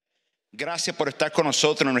Gracias por estar con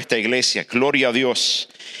nosotros en nuestra iglesia. Gloria a Dios.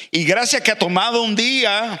 Y gracias que ha tomado un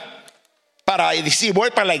día para decir,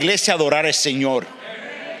 voy para la iglesia a adorar al Señor.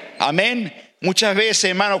 Amén. Muchas veces,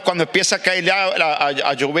 hermanos, cuando empieza a caer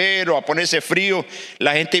a llover o a ponerse frío,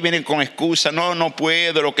 la gente viene con excusa. No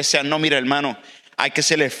puedo, lo que sea. No, mira, hermano, hay que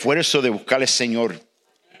hacer el esfuerzo de buscar al Señor.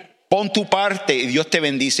 Pon tu parte y Dios te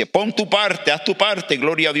bendice. Pon tu parte, haz tu parte.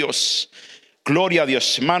 Gloria a Dios. Gloria a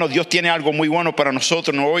Dios. Hermano, Dios tiene algo muy bueno para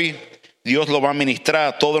nosotros hoy. Dios lo va a ministrar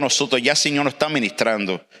a todos nosotros. Ya el Señor nos está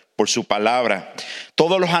ministrando por su palabra.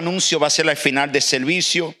 Todos los anuncios va a ser al final del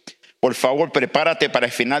servicio. Por favor, prepárate para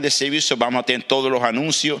el final del servicio. Vamos a tener todos los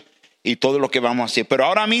anuncios y todo lo que vamos a hacer. Pero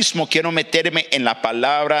ahora mismo quiero meterme en la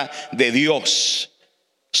palabra de Dios.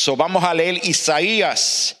 Vamos a leer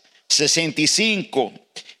Isaías 65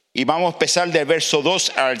 y vamos a empezar del verso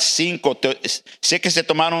 2 al 5. Sé que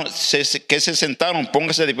se sentaron.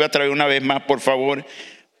 Póngase de pie otra vez una vez más, por favor,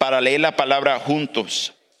 para leer la palabra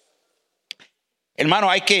juntos. Hermano,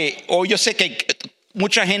 hoy yo sé que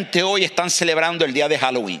mucha gente hoy están celebrando el día de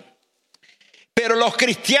Halloween. Pero los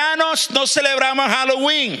cristianos no celebramos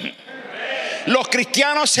Halloween. Los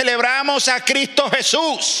cristianos celebramos a Cristo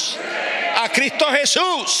Jesús. A Cristo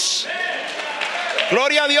Jesús.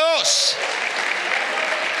 Gloria a Dios.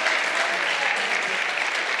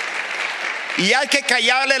 Y hay que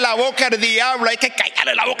callarle la boca al diablo. Hay que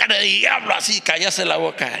callarle la boca al diablo. Así, callarse la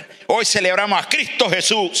boca. Hoy celebramos a Cristo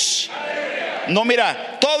Jesús. No,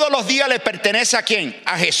 mira, todos los días le pertenece ¿a quién?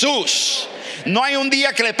 A Jesús. No hay un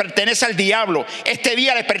día que le pertenece al diablo. Este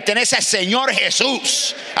día le pertenece al Señor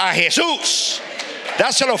Jesús. A Jesús.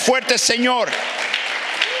 Dáselo fuerte, Señor.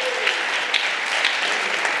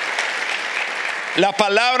 La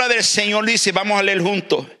palabra del Señor dice, vamos a leer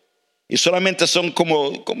juntos. Y solamente son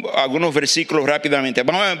como algunos versículos rápidamente.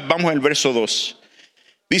 Vamos al verso 2.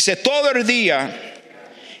 Dice, todo el día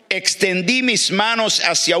extendí mis manos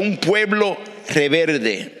hacia un pueblo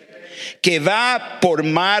rebelde que va por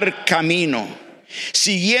mal camino,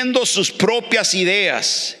 siguiendo sus propias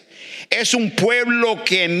ideas. Es un pueblo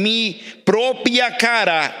que en mi propia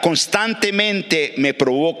cara constantemente me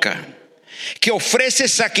provoca, que ofrece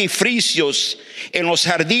sacrificios en los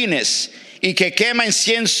jardines y que quema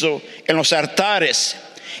incienso en los altares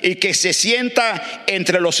y que se sienta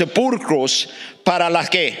entre los sepulcros para la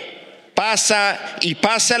que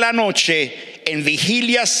pasa la noche en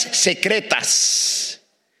vigilias secretas,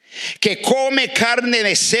 que come carne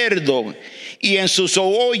de cerdo y en sus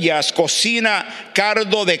ollas cocina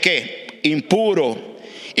cardo de ¿qué? Impuro,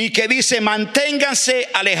 y que dice, manténganse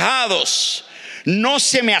alejados, no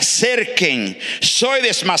se me acerquen, soy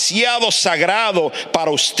demasiado sagrado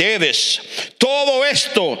para ustedes. Todo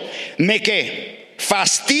esto me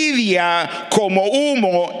fastidia como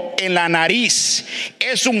humo en la nariz.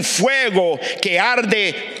 Es un fuego que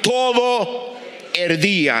arde todo el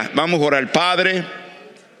día. Vamos a orar. Padre,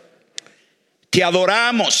 te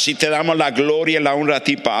adoramos y te damos la gloria y la honra a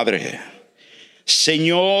ti, Padre.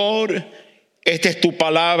 Señor, esta es tu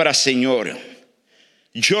palabra, Señor.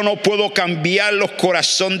 Yo no puedo cambiar los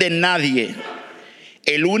corazones de nadie.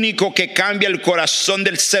 El único que cambia el corazón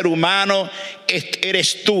del ser humano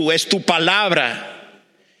eres tú, es tu palabra.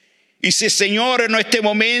 Y si, Señor, en este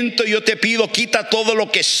momento yo te pido, quita todo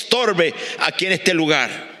lo que estorbe aquí en este lugar.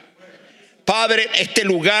 Padre, este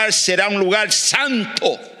lugar será un lugar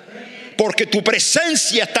santo, porque tu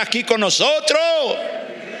presencia está aquí con nosotros.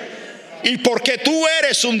 Y porque tú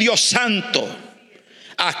eres un Dios santo.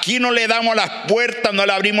 Aquí no le damos las puertas, no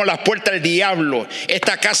le abrimos las puertas al diablo.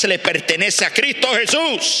 Esta casa le pertenece a Cristo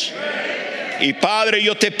Jesús. Y Padre,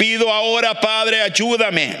 yo te pido ahora, Padre,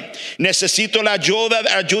 ayúdame. Necesito la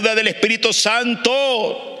ayuda del Espíritu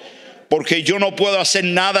Santo, porque yo no puedo hacer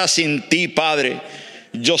nada sin ti, Padre.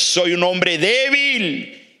 Yo soy un hombre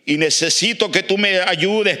débil y necesito que tú me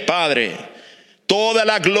ayudes, Padre. Toda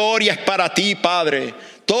la gloria es para ti, Padre.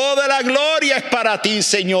 Toda la gloria es para ti,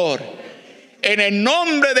 Señor. En el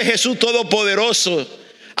nombre de Jesús Todopoderoso.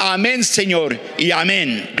 Amén, Señor, y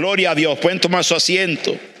amén. Gloria a Dios. Pueden tomar su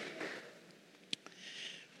asiento.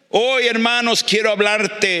 Hoy, hermanos, quiero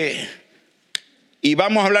hablarte y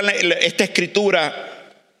vamos a hablar. Esta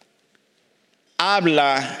escritura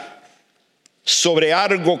habla sobre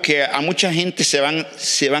algo que a mucha gente se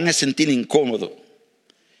van a sentir incómodo.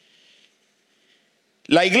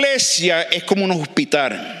 La iglesia es como un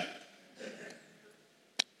hospital.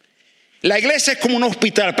 La iglesia es como un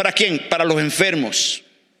hospital. ¿Para quién? Para los enfermos.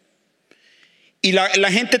 Y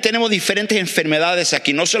la gente tenemos diferentes enfermedades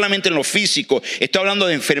aquí, no solamente en lo físico, estoy hablando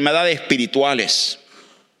de enfermedades espirituales.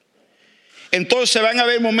 Entonces van a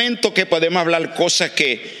haber momentos que podemos hablar cosas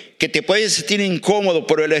que te pueden sentir incómodo,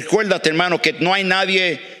 pero recuérdate, hermano, que no hay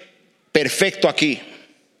nadie perfecto aquí.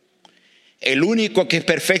 El único que es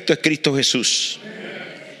perfecto es Cristo Jesús.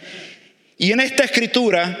 Y en esta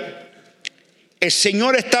escritura, el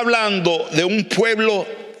Señor está hablando de un pueblo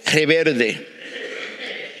rebelde.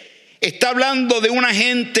 Está hablando de una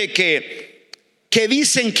gente que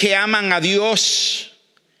dicen que aman a Dios.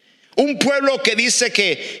 Un pueblo que dice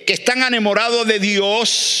que están enamorados de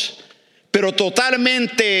Dios, pero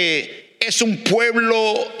totalmente es un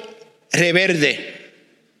pueblo rebelde.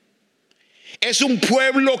 Es un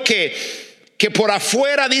pueblo que por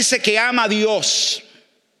afuera dice que ama a Dios.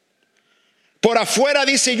 Por afuera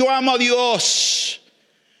dice yo amo a Dios.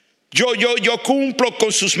 Yo cumplo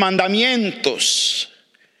con sus mandamientos.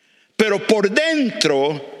 Pero por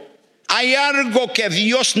dentro hay algo que a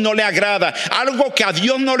Dios no le agrada. Algo que a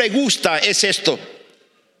Dios no le gusta es esto: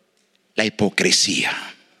 la hipocresía.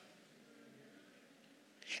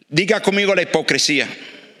 Diga conmigo la hipocresía.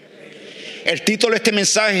 El título de este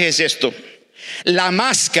mensaje es esto: la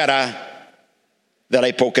máscara de la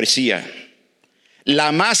hipocresía.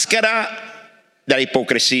 La máscara de la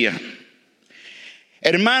hipocresía.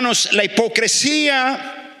 Hermanos, la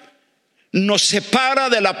hipocresía nos separa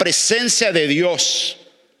de la presencia de Dios.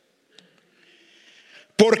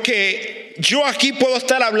 Porque yo aquí puedo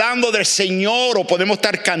estar hablando del Señor, o podemos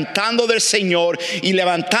estar cantando del Señor y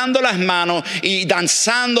levantando las manos y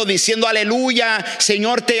danzando, diciendo aleluya,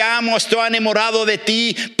 Señor te amo, estoy enamorado de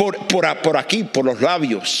ti, por aquí, por los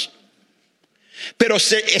labios. Pero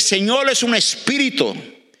el Señor es un espíritu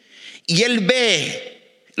y Él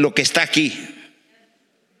ve lo que está aquí.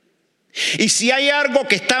 Y si hay algo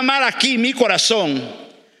que está mal aquí en mi corazón,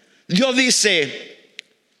 Dios dice,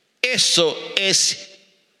 eso es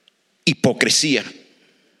hipocresía.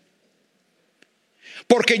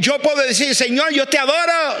 Porque yo puedo decir, Señor, yo te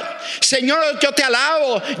adoro, Señor, yo te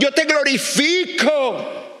alabo, yo te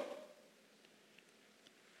glorifico.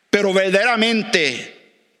 Pero verdaderamente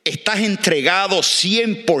estás entregado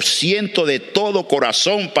 100% de todo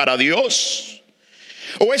corazón para Dios.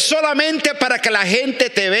 ¿O es solamente para que la gente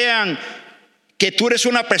te vean que tú eres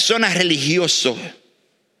una persona religiosa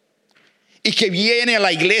y que viene a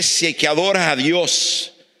la iglesia y que adoras a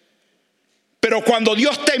Dios? Pero cuando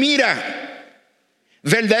Dios te mira,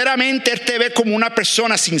 verdaderamente Él te ve como una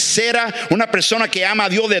persona sincera, una persona que ama a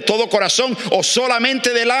Dios de todo corazón, o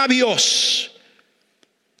solamente de labios.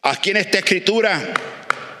 Aquí en esta escritura,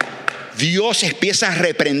 Dios empieza a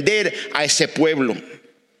reprender a ese pueblo.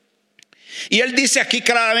 Y Él dice aquí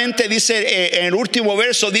claramente, dice en el último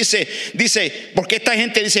verso, dice, porque esta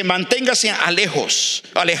gente dice, manténganse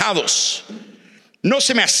alejados, no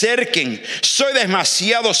se me acerquen, soy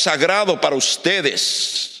demasiado sagrado para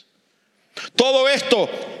ustedes. Todo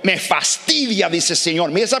esto me fastidia, dice el Señor.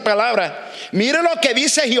 Mira esa palabra, mire lo que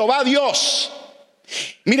dice Jehová Dios.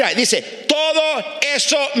 Mira, dice, todo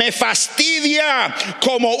eso me fastidia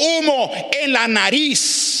como humo en la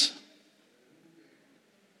nariz.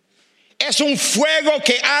 Es un fuego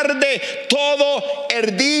que arde todo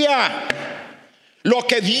el día. Lo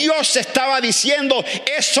que Dios estaba diciendo,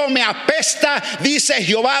 eso me apesta, dice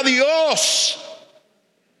Jehová Dios.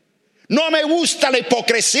 No me gusta la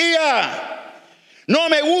hipocresía. No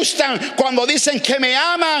me gustan cuando dicen que me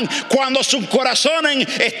aman, cuando sus corazones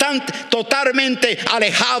están totalmente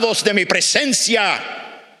alejados de mi presencia.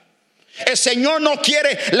 El Señor no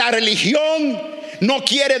quiere la religión, no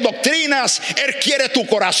quiere doctrinas, Él quiere tu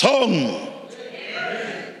corazón.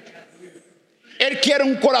 Él quiere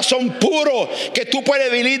un corazón puro, que tú puedes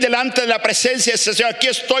venir delante de la presencia de ese Señor. Aquí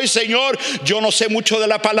estoy, Señor. Yo no sé mucho de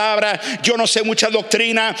la palabra, yo no sé mucha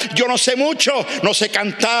doctrina, yo no sé mucho, no sé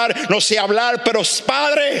cantar, no sé hablar, pero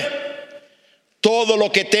Padre, todo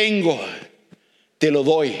lo que tengo te lo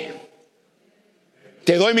doy.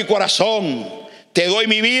 Te doy mi corazón, te doy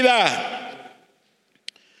mi vida.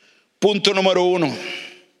 Punto número 1.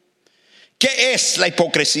 ¿Qué es la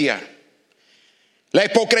hipocresía? La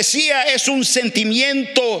hipocresía es un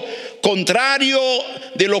sentimiento contrario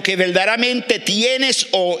de lo que verdaderamente tienes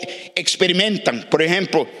o experimentan. Por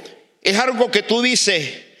ejemplo, es algo que tú dices,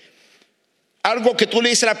 algo que tú le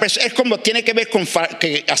dices a la persona. Es como tiene que ver con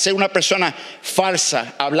hacer una persona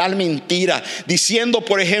falsa, hablar mentira, diciendo,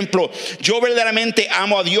 por ejemplo, yo verdaderamente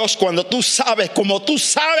amo a Dios, cuando tú sabes, como tú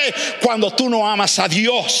sabes cuando tú no amas a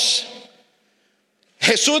Dios.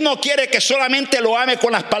 Jesús no quiere que solamente lo ames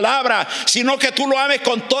con las palabras, sino que tú lo ames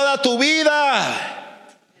con toda tu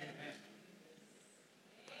vida.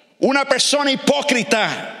 Una persona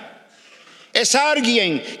hipócrita es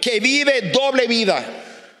alguien que vive doble vida.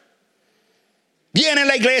 Viene a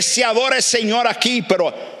la iglesia, adora al Señor aquí,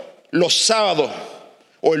 pero los sábados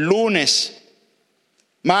o el lunes,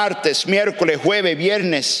 martes, miércoles, jueves,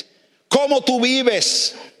 viernes, ¿cómo tú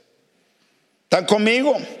vives? ¿Están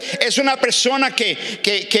conmigo? Es una persona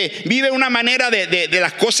que vive una manera de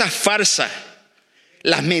las cosas falsas,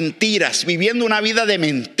 las mentiras, viviendo una vida de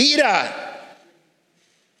mentira.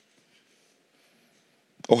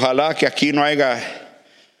 Ojalá que aquí no haya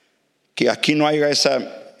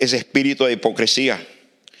ese espíritu de hipocresía.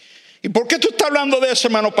 ¿Y por qué tú estás hablando de eso,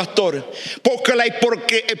 hermano pastor? Porque la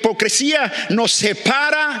hipocresía nos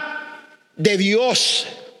separa de Dios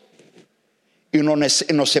y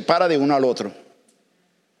nos separa de uno al otro.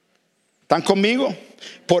 ¿Están conmigo?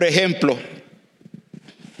 Por ejemplo,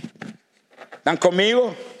 ¿están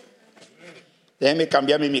conmigo? Déjenme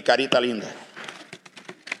cambiarme mi carita linda.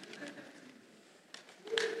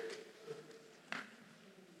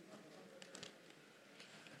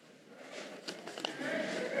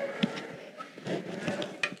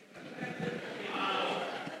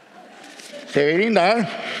 Se ve linda, ¿eh?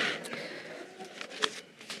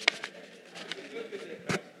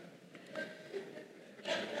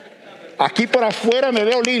 Aquí por afuera me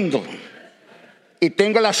veo lindo y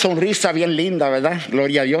tengo la sonrisa bien linda, ¿verdad?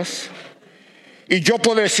 Gloria a Dios. Y yo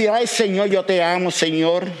puedo decir, ay Señor, yo te amo,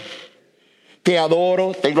 Señor. Te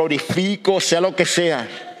adoro, te glorifico, sea lo que sea.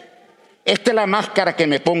 Esta es la máscara que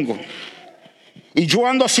me pongo. Y yo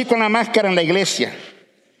ando así con la máscara en la iglesia.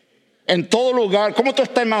 En todo lugar. ¿Cómo tú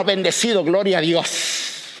estás más bendecido? Gloria a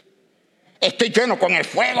Dios. Estoy lleno con el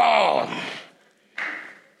fuego.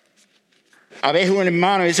 A veces un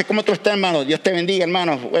hermano dice, ¿cómo tú estás, hermano? Dios te bendiga,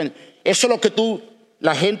 hermano. Bueno, eso es lo que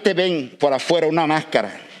la gente ven por afuera, una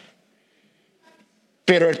máscara.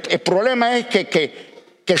 Pero el problema es que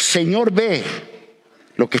el Señor ve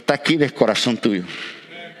lo que está aquí del corazón tuyo.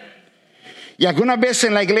 Y algunas veces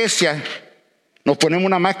en la iglesia nos ponemos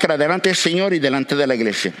una máscara delante del Señor y delante de la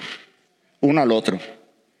iglesia, uno al otro.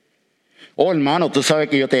 Oh, hermano, tú sabes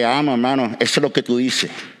que yo te amo, hermano. Eso es lo que tú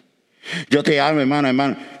dices. Yo te amo,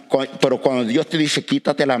 hermano. Pero cuando Dios te dice,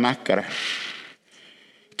 quítate la máscara.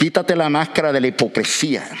 Quítate la máscara de la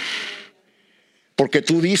hipocresía. Porque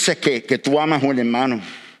tú dices que tú amas a un hermano.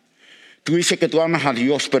 Tú dices que tú amas a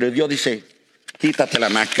Dios, pero Dios dice, quítate la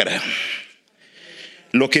máscara.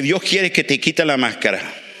 Lo que Dios quiere es que te quite la máscara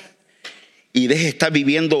y dejes de estar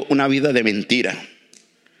viviendo una vida de mentira.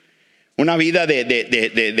 Una vida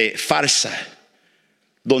de farsa,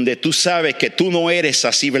 donde tú sabes que tú no eres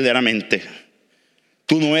así verdaderamente.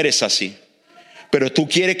 Tú no eres así. Pero tú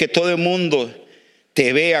quieres que todo el mundo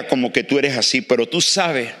te vea como que tú eres así. Pero tú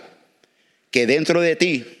sabes que dentro de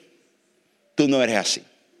ti, tú no eres así.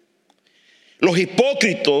 Los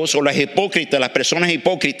hipócritas o las hipócritas, las personas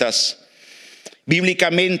hipócritas,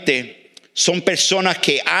 bíblicamente son personas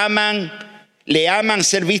que le aman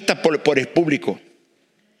ser vistas por el público.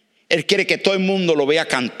 Él quiere que todo el mundo lo vea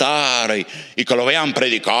cantar y que lo vean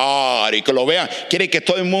predicar y que lo vean. Quiere que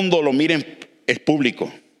todo el mundo lo miren el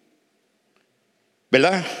público.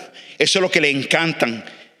 ¿Verdad? Eso es lo que le encantan.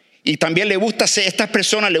 Y también estas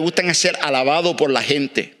personas le gustan ser alabados por la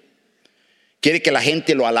gente. Quiere que la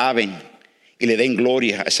gente lo alaben y le den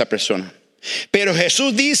gloria a esa persona. Pero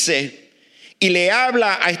Jesús dice y le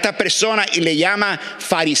habla a esta persona y le llama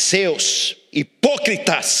fariseos,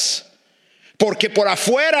 hipócritas. Porque por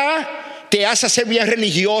afuera te hace ser bien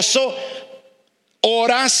religioso,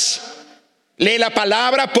 oras, lee la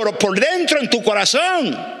palabra, pero por dentro en tu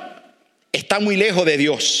corazón está muy lejos de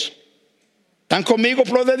Dios. ¿Están conmigo,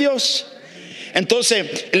 pueblo de Dios?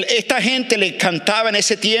 Entonces, esta gente le encantaba en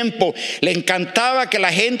ese tiempo, le encantaba que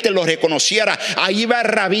la gente lo reconociera. Ahí va el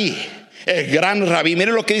rabí, el gran rabí.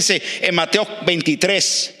 Miren lo que dice en Mateo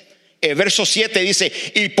 23. El verso 7 dice,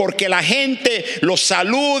 y porque la gente los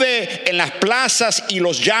salude en las plazas y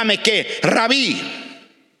los llame, ¿qué? Rabí.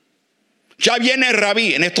 Ya viene el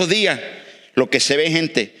rabí. En estos días lo que se ve,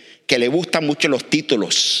 gente, que le gustan mucho los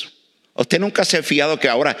títulos. Usted nunca se ha fijado que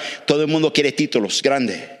ahora todo el mundo quiere títulos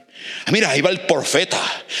grandes. Mira, ahí va el profeta,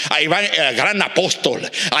 ahí va el gran apóstol,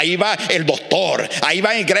 ahí va el doctor, ahí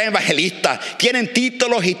va el gran evangelista. Tienen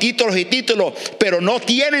títulos y títulos y títulos, pero no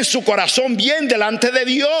tienen su corazón bien delante de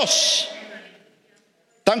Dios.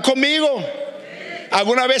 ¿Están conmigo?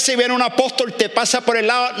 Alguna vez si viene un apóstol, te pasa por el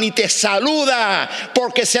lado ni te saluda,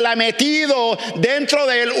 porque se le ha metido dentro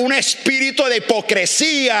de él un espíritu de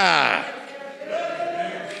hipocresía.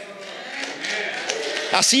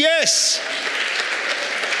 Así es.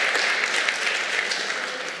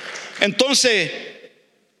 Entonces,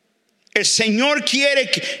 el Señor quiere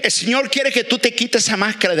que tú te quites esa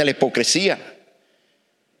máscara de la hipocresía.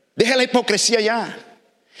 Deja la hipocresía ya.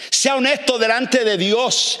 Sea honesto delante de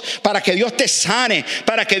Dios para que Dios te sane,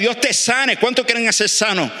 para que Dios te sane. ¿Cuántos quieren ser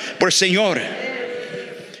sanos por el Señor?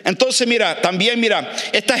 Entonces, también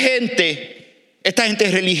esta gente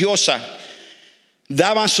religiosa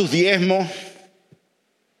daban sus diezmos,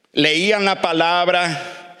 leían la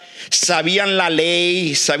palabra, sabían la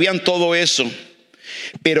ley, sabían todo eso,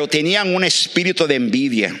 pero tenían un espíritu de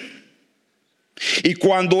envidia. Y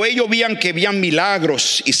cuando ellos veían que habían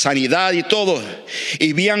milagros y sanidad y todo,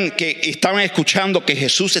 y veían que estaban escuchando que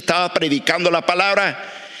Jesús estaba predicando la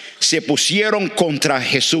palabra, se pusieron contra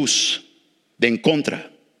Jesús, de en contra.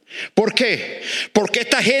 ¿Por qué? Porque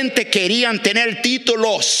esta gente querían tener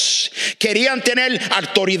títulos, querían tener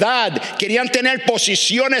autoridad, querían tener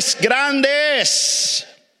posiciones grandes.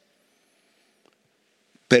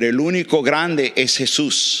 Pero el único grande es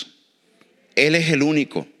Jesús. Él es el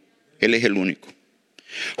único. Él es el único.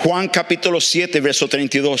 Juan capítulo 7, verso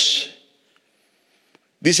 32.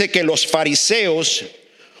 Dice que los fariseos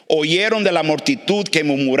oyeron de la multitud que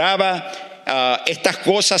murmuraba estas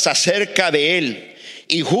cosas acerca de él.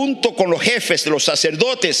 Y junto con los jefes de los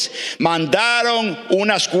sacerdotes mandaron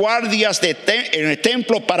unas guardias en el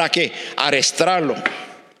templo para que arrestarlo,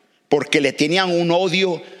 porque le tenían un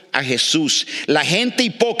odio a Jesús. La gente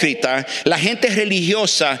hipócrita, la gente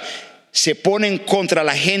religiosa se ponen contra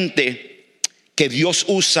la gente que Dios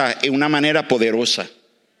usa en una manera poderosa.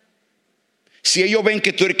 Si ellos ven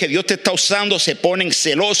que Dios te está usando, se ponen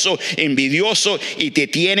celosos, envidiosos y te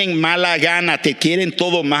tienen mala gana, te quieren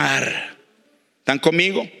todo mal. ¿Están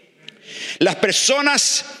conmigo? Las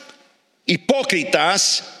personas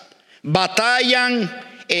hipócritas batallan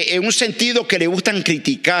en un sentido que le gustan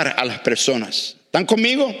criticar a las personas. ¿Están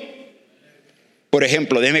conmigo? Por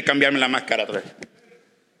ejemplo, déjeme cambiarme la máscara otra vez.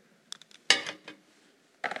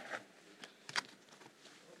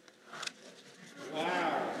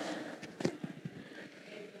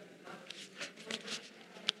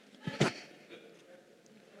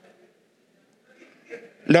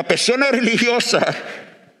 La persona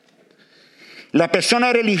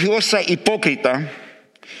religiosa hipócrita,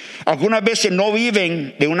 algunas veces no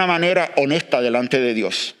viven de una manera honesta delante de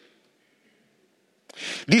Dios.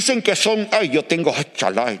 Dicen que son, yo tengo a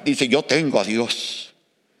Dios.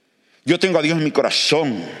 Yo tengo a Dios en mi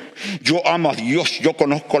corazón. Yo amo a Dios. Yo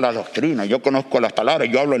conozco la doctrina. Yo conozco las palabras.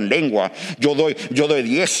 Yo hablo en lengua. Yo doy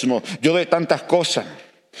diezmo. Yo doy tantas cosas.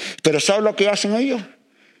 Pero ¿sabe lo que hacen ellos?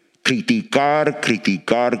 Criticar.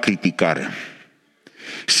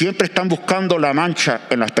 Siempre están buscando la mancha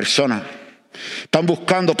en las personas. Están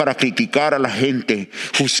buscando para criticar a la gente,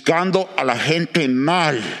 juzgando a la gente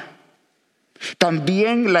mal.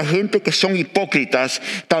 También la gente que son hipócritas,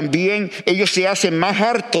 también ellos se hacen más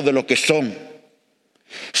hartos de lo que son.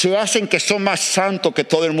 Se hacen que son más santos que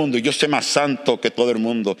todo el mundo. Yo soy más santo que todo el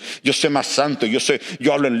mundo. Yo soy más santo.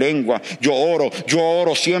 Yo hablo en lengua. Yo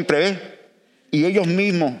oro siempre. Y ellos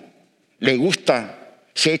mismos les gusta,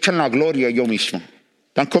 se echan la gloria ellos mismos.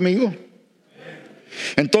 ¿Están conmigo?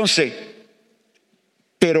 Entonces,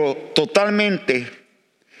 pero totalmente,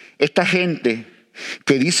 esta gente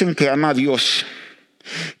que dicen que ama a Dios,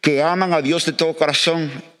 que aman a Dios de todo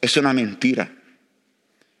corazón, es una mentira.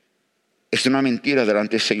 Es una mentira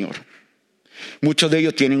delante del Señor. Muchos de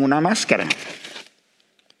ellos tienen una máscara.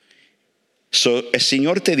 El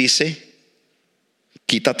Señor te dice,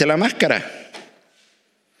 quítate la máscara.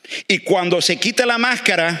 Y cuando se quita la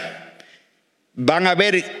máscara, van a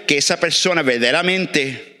ver que esa persona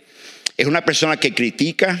verdaderamente es una persona que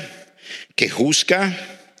critica, que juzga,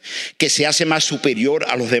 que se hace más superior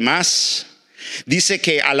a los demás. Dice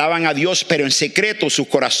que alaban a Dios, pero en secreto sus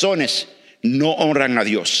corazones no honran a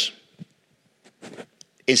Dios.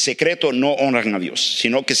 En secreto no honran a Dios,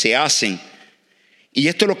 sino que se hacen. Y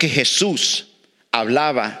esto es lo que Jesús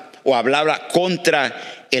hablaba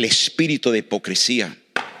contra el espíritu de hipocresía.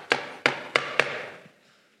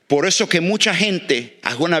 Por eso que mucha gente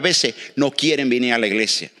algunas veces no quieren venir a la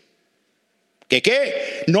iglesia.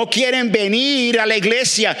 ¿Qué? No quieren venir a la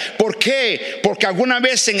iglesia. ¿Por qué? Porque algunas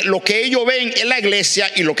veces lo que ellos ven en la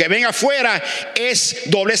iglesia y lo que ven afuera es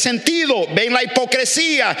doble sentido. Ven la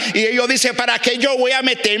hipocresía y ellos dicen, ¿para qué yo voy a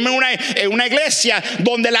meterme en una iglesia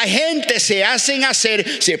donde la gente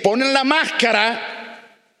se ponen la máscara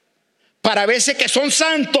para verse que son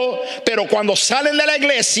santos, pero cuando salen de la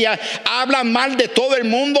iglesia hablan mal de todo el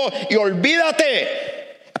mundo? Y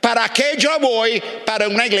olvídate, ¿para qué yo voy para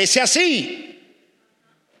una iglesia así?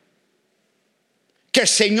 Que el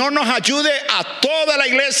Señor nos ayude a toda la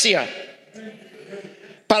iglesia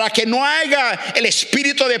para que no haya el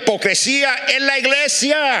espíritu de hipocresía en la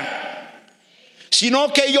iglesia,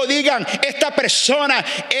 sino que ellos digan, esta persona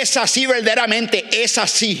es así, verdaderamente es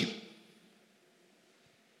así.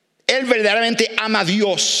 Él verdaderamente ama a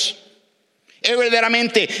Dios. Él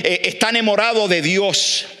verdaderamente está enamorado de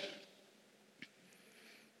Dios.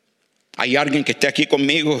 Hay alguien que esté aquí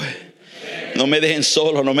conmigo. No me dejen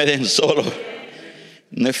solo, no me dejen solo.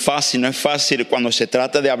 No es fácil cuando se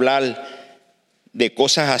trata de hablar de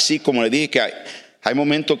cosas así, como le dije, que hay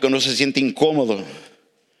momentos que uno se siente incómodo,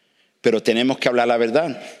 pero tenemos que hablar la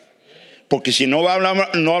verdad. Porque si no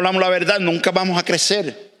hablamos la verdad, nunca vamos a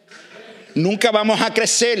crecer. Nunca vamos a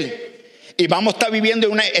crecer. Y vamos a estar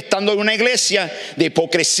estando en una iglesia de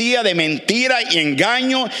hipocresía, de mentira y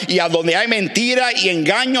engaño. Y a donde hay mentira y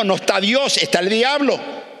engaño no está Dios, está el diablo.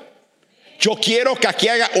 Yo quiero que aquí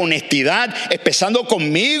haga honestidad, empezando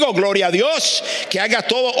conmigo, gloria a Dios, que haga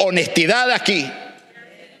todo honestidad aquí.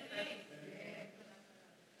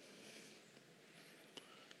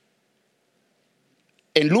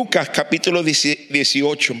 En Lucas capítulo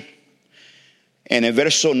 18, en el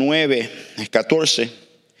verso 9, el 14,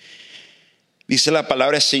 dice la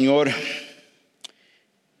palabra del Señor: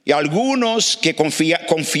 y algunos que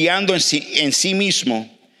confiando en sí mismos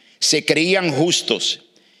se creían justos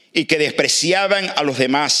y que despreciaban a los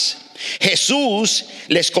demás, Jesús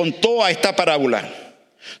les contó a esta parábola.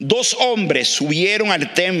 2 hombres subieron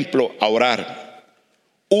al templo a orar.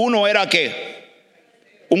 Uno era ¿qué?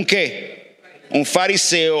 Un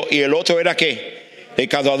fariseo, y el otro era ¿qué?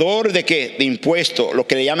 Recaudador de ¿qué? De impuestos, lo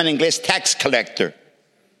que le llaman en inglés tax collector.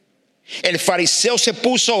 El fariseo se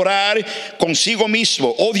puso a orar consigo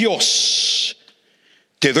mismo: oh Dios,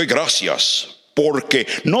 te doy gracias, porque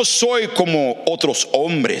no soy como otros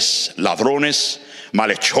hombres, ladrones,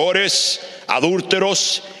 malhechores,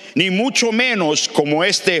 adúlteros, ni mucho menos como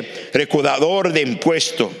este recaudador de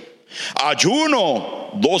impuestos. Ayuno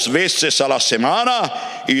 2 veces a la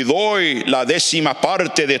semana y doy la 10ª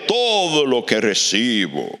parte de todo lo que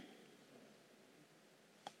recibo.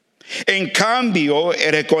 En cambio,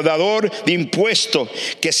 el recaudador de impuestos,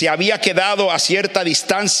 que se había quedado a cierta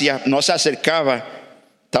distancia, no se acercaba,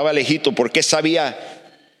 estaba lejito, porque él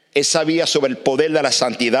sabía sobre el poder de la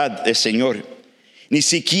santidad del Señor. Ni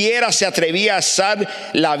siquiera se atrevía a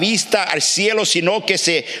alzar la vista al cielo, sino que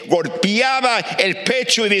se golpeaba el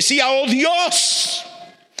pecho y decía: oh Dios,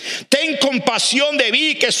 ten compasión de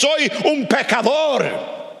mí, que soy un pecador.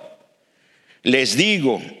 Les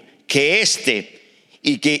digo que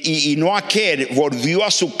y no aquel volvió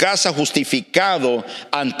a su casa justificado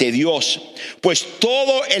ante Dios. Pues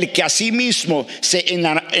todo el que a sí mismo se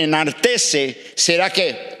enaltece será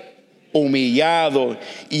que humillado,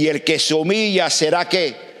 y el que se humilla será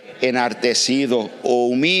que enaltecido.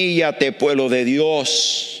 Humíllate, pueblo de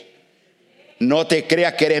Dios. No te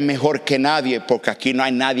creas que eres mejor que nadie, porque aquí no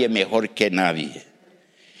hay nadie mejor que nadie.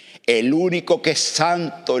 El único que es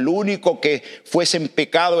santo, el único que fuese en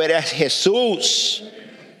pecado era Jesús.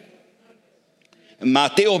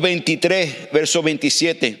 Mateo 23, verso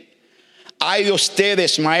 27. Ay de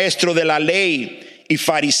ustedes, maestros de la ley y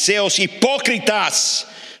fariseos hipócritas,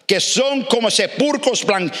 que son como sepulcros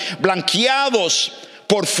blanqueados,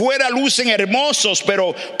 por fuera lucen hermosos,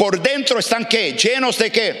 pero por dentro están ¿qué? Llenos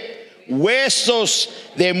de ¿qué? Huesos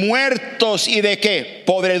de muertos y de ¿qué?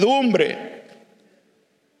 Podredumbre.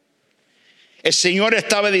 El Señor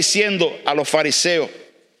estaba diciendo a los fariseos,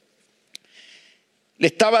 le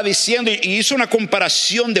estaba diciendo, y hizo una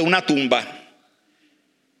comparación de una tumba.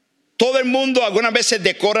 Todo el mundo algunas veces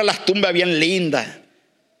decora las tumbas bien lindas.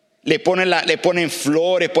 Le ponen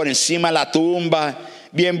flores por encima de la tumba,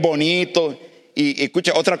 bien bonito. Y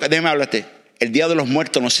escucha, déjame hablarte. El Día de los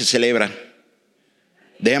Muertos no se celebra.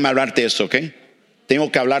 Déjame hablarte de eso, ¿ok?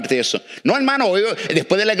 Tengo que hablarte de eso. No, hermano,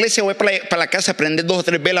 después de la iglesia voy para la casa a prender 2 o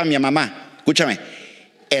 3 velas a mi mamá. Escúchame.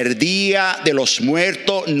 El Día de los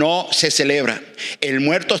Muertos no se celebra. El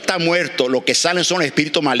muerto está muerto. Lo que salen son los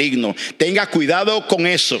espíritus malignos. Tenga cuidado con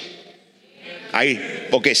eso. Ahí,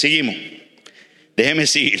 ok, seguimos. Déjeme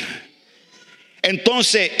seguir.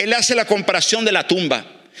 Entonces él hace la comparación de la tumba,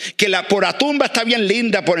 que por la tumba está bien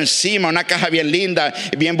linda por encima, una caja bien linda,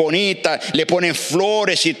 bien bonita, le ponen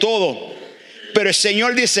flores y todo. Pero el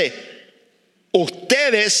Señor dice: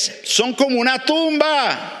 ustedes son como una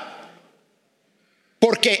tumba,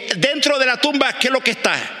 porque dentro de la tumba, ¿qué es lo que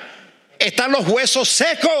está? Están los huesos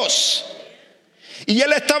secos. Y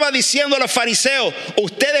él estaba diciendo a los fariseos: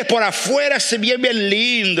 ustedes por afuera se ven bien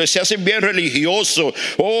lindos, se hacen bien religiosos.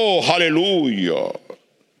 Oh, aleluya,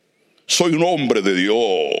 soy un hombre de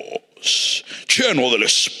Dios, lleno del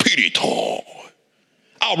Espíritu,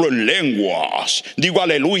 hablo en lenguas, digo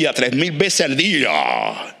aleluya 3000 veces al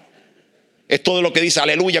día. Es todo lo que dice: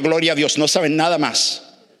 aleluya, gloria a Dios. No saben nada más.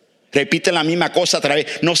 Repiten la misma cosa otra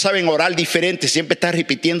vez. No saben orar diferente. Siempre están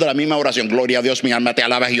repitiendo la misma oración. Gloria a Dios, mi alma te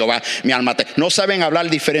alaba, Jehová, mi alma te... No saben hablar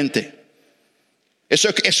diferente. Eso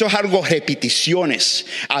es algo, repeticiones.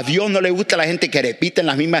 A Dios no le gusta la gente que repiten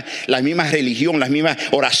las mismas religiones, las mismas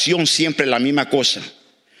oración, siempre la misma cosa.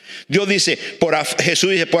 Dios dice,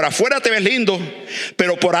 Jesús dice, por afuera te ves lindo,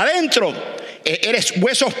 pero por adentro eres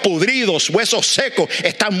huesos pudridos, huesos secos,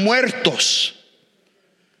 están muertos.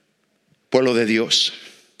 Pueblo de Dios,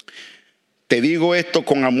 te digo esto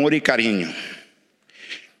con amor y cariño.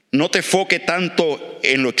 No te enfoques tanto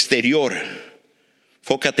en lo exterior,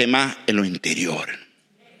 fócate más en lo interior.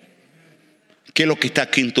 ¿Qué es lo que está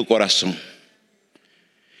aquí en tu corazón?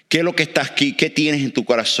 ¿Qué es lo que está aquí? ¿Qué tienes en tu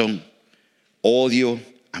corazón? Odio,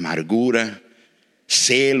 amargura,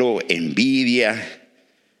 celo, envidia.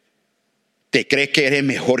 ¿Te crees que eres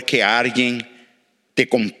mejor que alguien? Te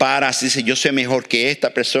comparas, dices, yo soy mejor que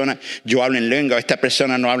esta persona, yo hablo en lengua, esta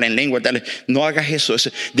persona no habla en lengua. No hagas eso.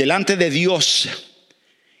 Delante de Dios,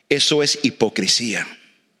 eso es hipocresía.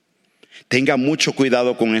 Tenga mucho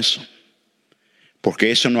cuidado con eso,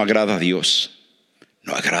 porque eso no agrada a Dios.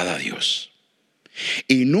 No agrada a Dios.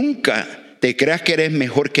 Y nunca te creas que eres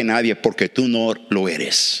mejor que nadie, porque tú no lo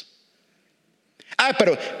eres.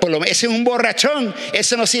 Pero ese es un borrachón,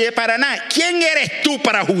 eso no sirve para nada. ¿Quién eres tú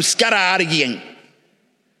para juzgar a alguien?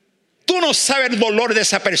 Tú no sabes el dolor de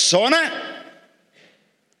esa persona.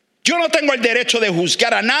 Yo no tengo el derecho de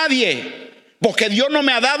juzgar a nadie, porque Dios no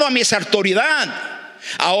me ha dado a mí esa autoridad.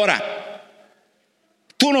 Ahora,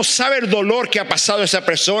 tú no sabes el dolor que ha pasado esa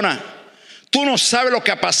persona. Tú no sabes lo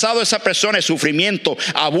que ha pasado esa persona, el sufrimiento,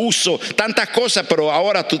 abuso, tantas cosas, pero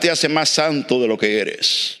ahora tú te haces más santo de lo que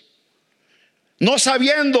eres. No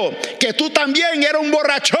sabiendo que tú también eras un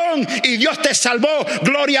borrachón y Dios te salvó.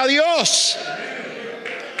 Gloria a Dios.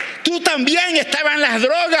 Tú también estabas en las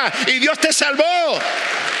drogas y Dios te salvó.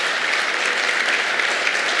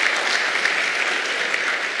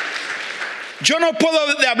 Yo no puedo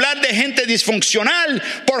hablar de gente disfuncional,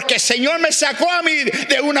 porque el Señor me sacó a mí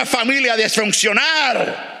de una familia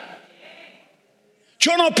disfuncional.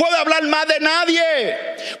 Yo no puedo hablar más de nadie,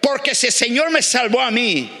 porque si el Señor me salvó a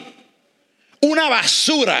mí, una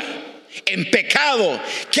basura en pecado,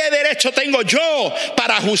 ¿qué derecho tengo yo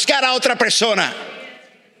para juzgar a otra persona?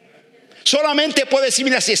 Solamente puedo decir,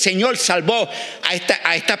 mira, si el Señor salvó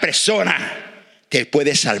a esta persona, te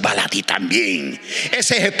puede salvar a ti también.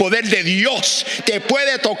 Ese es el poder de Dios. Te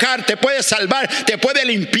puede tocar, te puede salvar, te puede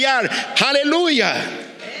limpiar. Aleluya.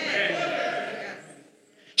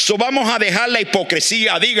 So vamos a dejar la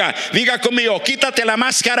hipocresía. Diga conmigo, quítate la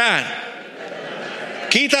máscara.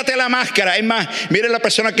 Quítate la máscara. Es más, mire a la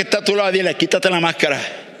persona que está a tu lado, dile, quítate la máscara.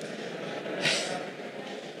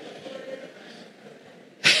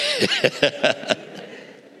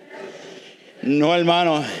 No,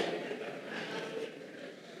 hermano.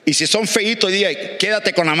 Y si son feitos, diga,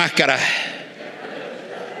 quédate con la máscara.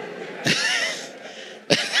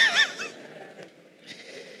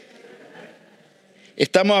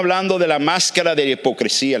 Estamos hablando de la máscara de la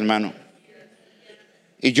hipocresía, hermano.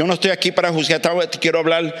 Y yo no estoy aquí para juzgar, quiero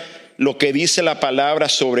hablar lo que dice la palabra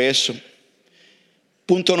sobre eso.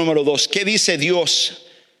 Punto número 2. ¿Qué dice Dios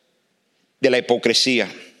de la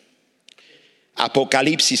hipocresía?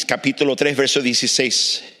 Apocalipsis capítulo 3 verso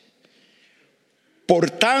 16.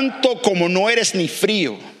 Por tanto, como no eres ni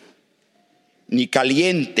frío ni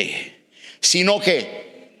caliente, sino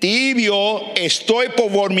que tibio, estoy por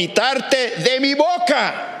vomitarte de mi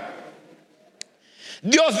boca.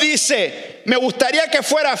 Dios dice, me gustaría que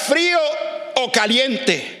fuera frío o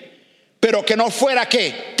caliente, pero que no fuera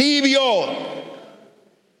 ¿qué? Tibio.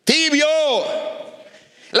 Tibio.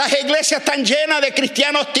 Las iglesias están llenas de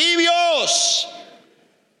cristianos tibios,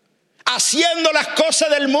 haciendo las cosas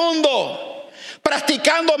del mundo,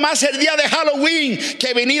 practicando más el día de Halloween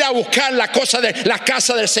que venir a buscar la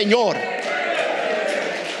casa del Señor.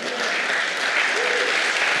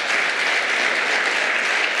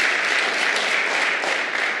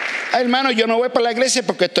 Hermano, yo no voy para la iglesia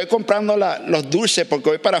porque estoy comprando los dulces,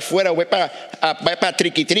 porque voy para afuera, voy para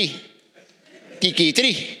triquitrí.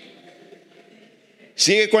 Tiquitrí.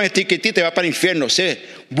 Sigue con el tiquitrí, te va para el infierno. ¿Sí?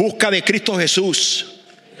 Busca de Cristo Jesús.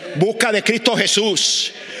 Busca de Cristo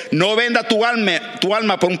Jesús. No venda tu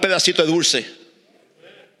alma por un pedacito de dulce.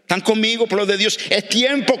 ¿Están conmigo, pueblo de Dios? Es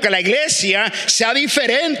tiempo que la iglesia sea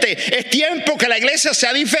diferente. Es tiempo que la iglesia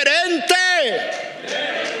sea diferente.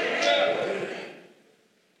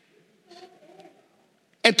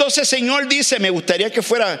 Entonces el Señor dice, me gustaría que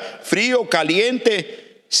fuera frío,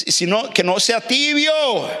 caliente, sino que no sea tibio.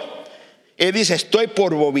 Él dice, estoy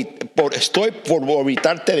por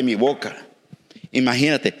vomitarte de mi boca.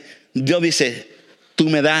 Imagínate, Dios dice, tú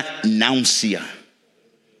me das náusea.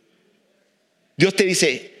 Dios te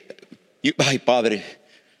dice, ay Padre,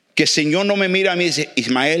 que el Señor no me mira a mí y dice,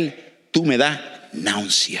 Ismael, tú me das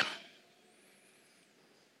náusea.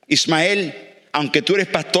 Ismael, aunque tú eres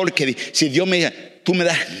pastor, que si Dios me dice, tú me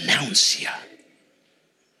das náusea.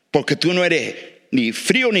 Porque tú no eres ni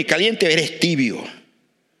frío ni caliente, eres tibio.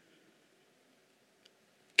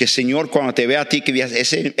 Que el Señor, cuando te vea a ti, que digas,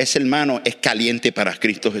 ese hermano es caliente para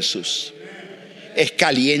Cristo Jesús. Es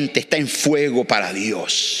caliente, está en fuego para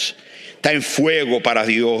Dios. Está en fuego para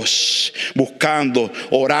Dios. Buscando,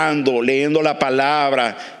 orando, leyendo la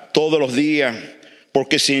palabra todos los días.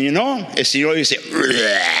 Porque si no, el Señor dice,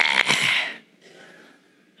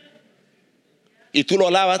 y tú lo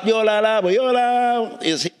lavas, yo la lavo.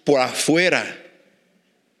 Y así, por afuera,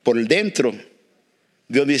 por dentro,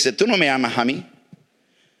 Dios dice, tú no me amas a mí.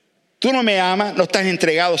 Tú no me amas, no estás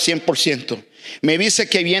entregado 100%. Me dice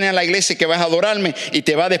que vienes a la iglesia, que vas a adorarme, y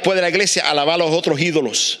te vas después de la iglesia a alabar a los otros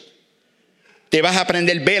ídolos. Te vas a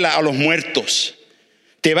prender vela a los muertos.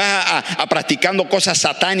 Te vas a practicando cosas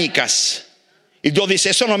satánicas. Y Dios dice,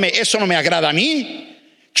 eso no me agrada a mí.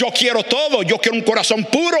 Yo quiero todo, yo quiero un corazón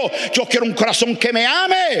puro, yo quiero un corazón que me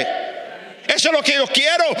ame. Eso es lo que yo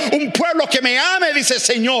quiero, un pueblo que me ame, dice el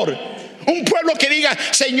Señor. Un pueblo que diga,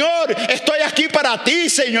 Señor, estoy aquí para ti,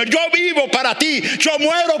 Señor. Yo vivo para ti, yo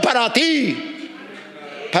muero para ti.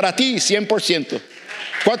 Para ti, 100%.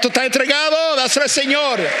 ¿Cuánto está entregado? Dáselo al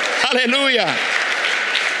Señor. Aleluya.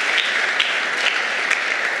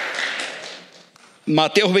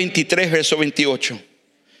 Mateo 23, verso 28.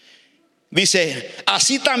 Dice,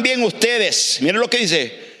 así también ustedes, miren lo que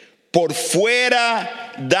dice, por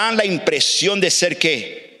fuera dan la impresión de ser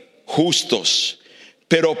 ¿qué? Justos,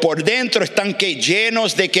 pero por dentro están ¿qué?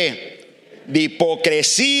 Llenos de ¿qué? De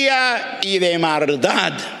hipocresía y de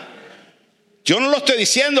maldad. Yo no lo estoy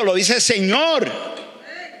diciendo, lo dice el Señor.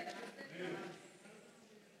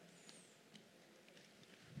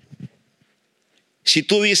 Si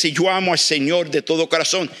tú dices, yo amo al Señor de todo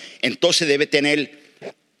corazón, entonces debe tener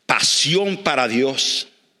pasión para Dios.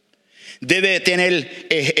 Debe tener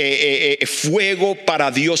fuego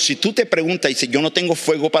para Dios. Si tú te preguntas y dices, yo no tengo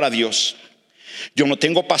fuego para Dios, yo no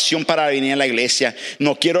tengo pasión para venir a la iglesia,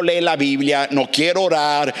 no quiero leer la Biblia, no quiero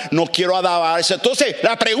orar, no quiero alabarse. Entonces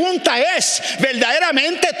la pregunta es,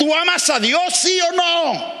 ¿verdaderamente tú amas a Dios, sí o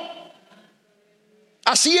no?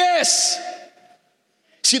 Así es.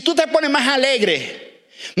 Si tú te pones más alegre,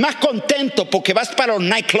 más contento porque vas para los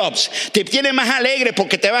nightclubs, te tienes más alegre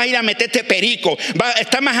porque te vas a ir a meterte perico,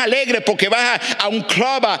 estás más alegre porque vas a un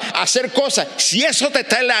club a hacer cosas, si eso te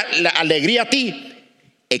trae la alegría a ti,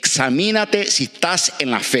 examínate si estás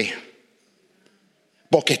en la fe,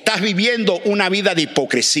 porque estás viviendo una vida de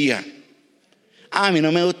hipocresía. A mí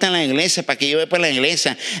no me gusta la iglesia, ¿para qué yo voy para la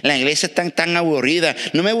iglesia? La iglesia es tan aburrida,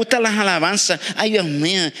 no me gustan las alabanzas, ay Dios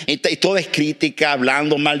mío, y todo es crítica,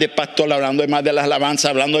 hablando mal del pastor, hablando mal de las alabanzas,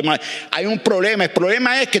 hablando mal. Hay un problema, el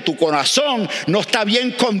problema es que tu corazón no está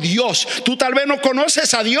bien con Dios, tú tal vez no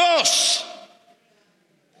conoces a Dios.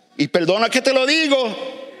 Y perdona que te lo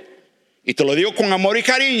digo, y te lo digo con amor y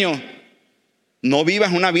cariño, no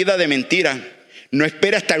vivas una vida de mentira, no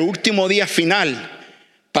esperes hasta el último día final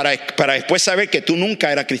para después saber que tú nunca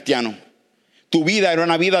eras cristiano. Tu vida era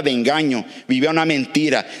una vida de engaño, vivía una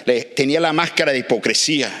mentira, tenía la máscara de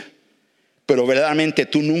hipocresía, pero verdaderamente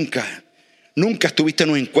tú nunca estuviste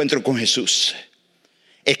en un encuentro con Jesús.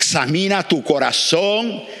 Examina tu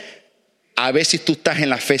corazón a ver si tú estás en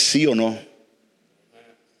la fe, sí o no.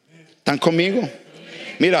 ¿Están conmigo?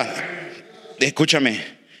 Mira, escúchame,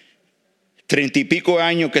 30 y pico de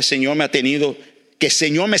años que el Señor me ha tenido, que el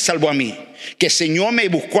Señor me salvó a mí, que el Señor me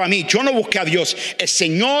buscó a mí. Yo no busqué a Dios, el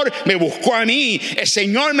Señor me buscó a mí, el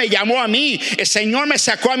Señor me llamó a mí, el Señor me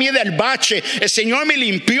sacó a mí del bache, el Señor me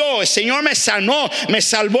limpió, el Señor me sanó, me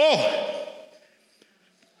salvó.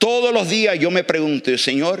 Todos los días yo me pregunto,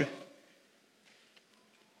 Señor,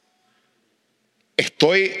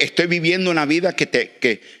 estoy viviendo una vida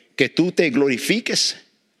que tú te glorifiques.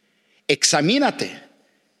 Examínate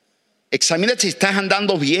si estás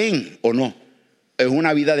andando bien o no. Es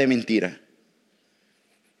una vida de mentira.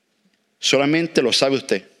 Solamente lo sabe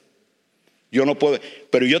usted. Yo no puedo,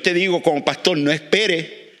 pero yo te digo como pastor, no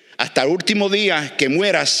espere hasta el último día que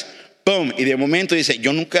mueras, ¡pum! Y de momento dice,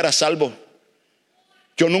 yo nunca era salvo.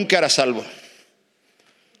 Yo nunca era salvo.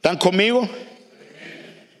 ¿Están conmigo?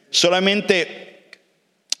 Solamente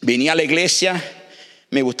venía a la iglesia,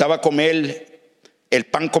 me gustaba comer el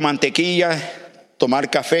pan con mantequilla,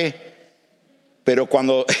 tomar café, pero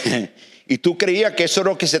cuando y tú creías que eso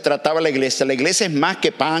era lo que se trataba la iglesia. La iglesia es más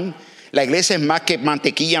que pan, la iglesia es más que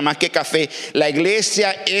mantequilla, más que café. La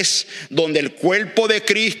iglesia es donde el cuerpo de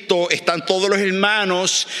Cristo están todos los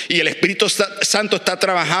hermanos y el Espíritu Santo está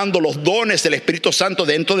trabajando los dones del Espíritu Santo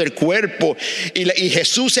dentro del cuerpo. Y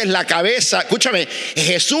Jesús es la cabeza. Escúchame,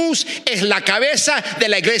 Jesús es la cabeza de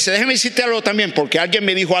la iglesia. Déjeme decirte algo también, porque alguien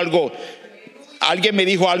me dijo algo. Alguien me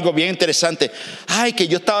dijo algo bien interesante. Ay, que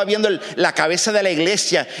yo estaba viendo la cabeza de la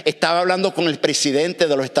iglesia, estaba hablando con el presidente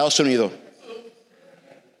de los Estados Unidos.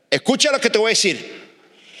 Escucha lo que te voy a decir.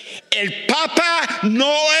 El Papa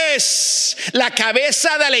no es la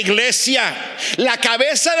cabeza de la iglesia. La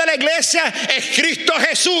cabeza de la iglesia es Cristo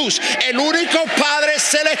Jesús, el único Padre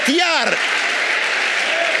celestial.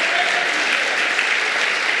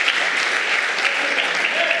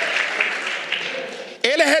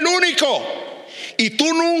 Él es el único. Y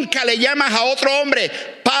tú nunca le llamas a otro hombre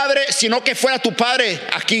padre, sino que fuera tu padre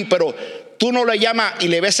aquí, pero tú no le llamas y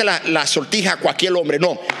le besas la sortija a cualquier hombre.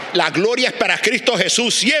 No, la gloria es para Cristo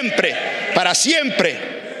Jesús siempre, para siempre.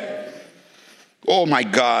 Oh my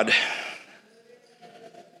God.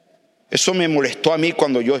 Eso me molestó a mí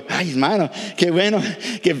cuando yo, ay hermano, qué bueno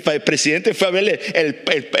que el presidente fue a verle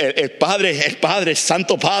el Padre, el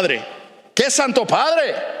Santo Padre. ¿Qué Santo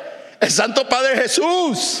Padre? El Santo Padre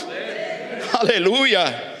Jesús.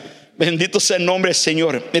 Aleluya. Bendito sea el nombre del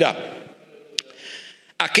Señor. Mira,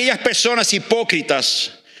 aquellas personas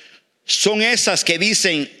hipócritas son esas que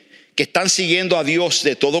dicen que están siguiendo a Dios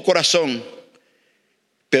de todo corazón,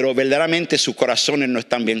 pero verdaderamente sus corazones no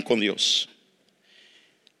están bien con Dios.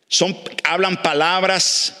 Hablan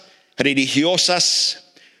palabras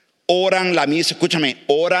religiosas, oran la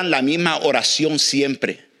misma oración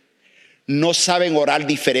siempre. No saben orar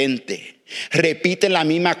diferente. Repiten la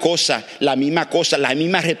misma cosa, la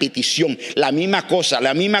misma repetición, la misma cosa.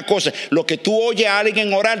 Lo que tú oyes a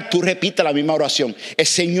alguien orar, tú repites la misma oración. El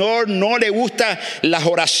Señor no le gusta las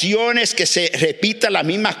oraciones que se repitan las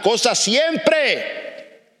mismas cosas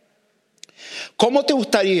siempre. ¿Cómo te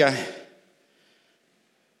gustaría?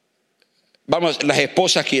 Vamos, las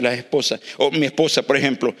esposas, o mi esposa, por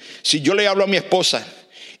ejemplo. Si yo le hablo a mi esposa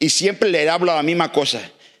y siempre le hablo la misma cosa,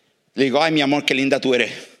 le digo, ay mi amor, qué linda tú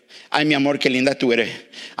eres. Ay mi amor, qué linda tú eres.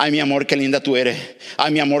 Ay mi amor, qué linda tú eres.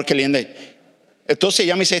 Ay mi amor, qué linda. Entonces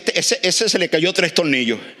ella me dice, ese se le cayó 3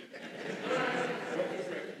 tornillos.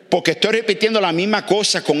 Porque estoy repitiendo la misma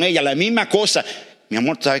cosa con ella, la misma cosa. Mi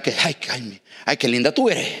amor, ¿sabes qué? Ay, qué linda tú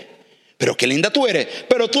eres. Pero qué linda tú eres.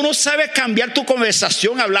 Pero tú no sabes cambiar tu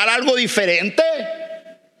conversación, hablar algo diferente.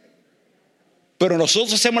 Pero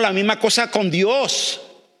nosotros hacemos la misma cosa con Dios.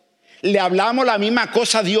 Le hablamos la misma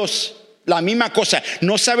cosa a Dios. La misma cosa.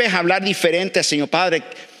 No sabes hablar diferente, Señor Padre.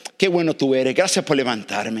 Qué bueno tú eres. Gracias por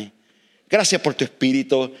levantarme. Gracias por tu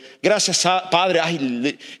espíritu. Gracias, Padre.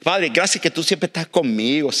 Ay, Padre, gracias que tú siempre estás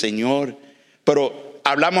conmigo, Señor. Pero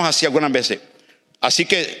hablamos así algunas veces. Así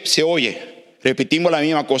que se oye. Repetimos la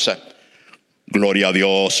misma cosa. Gloria a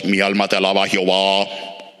Dios, mi alma te alaba, Jehová.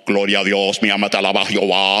 Gloria a Dios, mi alma te alaba,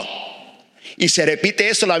 Jehová. Y se repite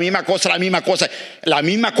eso, la misma cosa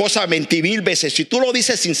 20,000 veces. Si tú lo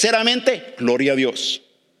dices sinceramente, gloria a Dios.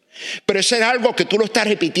 Pero eso es algo que tú lo estás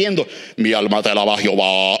repitiendo. Mi alma te alaba,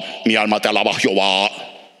 Jehová. Mi alma te alaba, Jehová.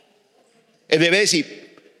 Debe decir,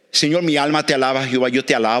 Señor, mi alma te alaba, Jehová. Yo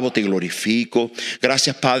te alabo, te glorifico.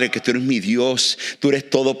 Gracias, Padre, que tú eres mi Dios. Tú eres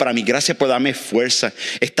todo para mí. Gracias por darme fuerza.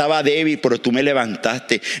 Estaba débil, pero tú me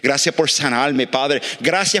levantaste. Gracias por sanarme, Padre.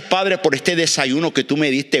 Gracias, Padre, por este desayuno que tú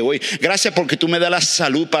me diste hoy. Gracias porque tú me das la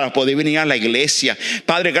salud para poder venir a la iglesia.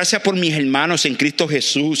 Padre, gracias por mis hermanos en Cristo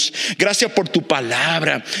Jesús. Gracias por tu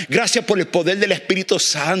palabra. Gracias por el poder del Espíritu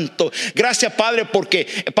Santo. Gracias, Padre, porque,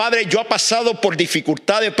 Padre, yo he pasado por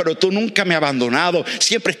dificultades, pero tú nunca me has abandonado.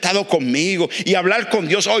 Siempre estado conmigo. Y hablar con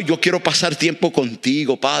Dios, hoy yo quiero pasar tiempo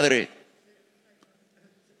contigo, Padre.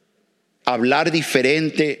 Hablar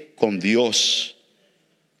diferente con Dios.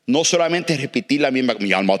 No solamente repetir la misma,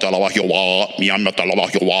 mi alma te alaba, Jehová, mi alma te alaba,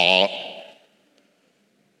 Jehová.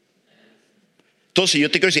 Entonces yo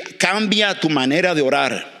te quiero decir, cambia tu manera de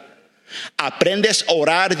orar. Aprendes a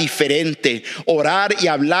orar diferente, orar y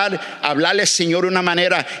hablarle al Señor de una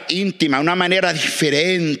manera íntima, una manera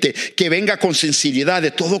diferente, que venga con sinceridad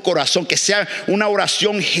de todo corazón, que sea una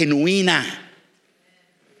oración genuina.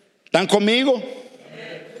 ¿Están conmigo?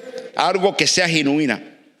 Algo que sea genuina.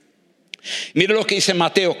 Mire lo que dice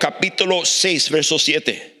Mateo capítulo 6 verso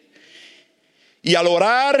 7. Y al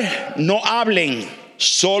orar no hablen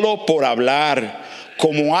solo por hablar,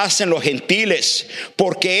 como hacen los gentiles,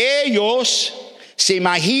 porque ellos se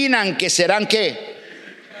imaginan que serán ¿qué?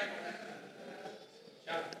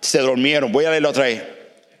 Se durmieron. Voy a leerlo otra vez.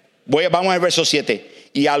 Vamos al verso 7.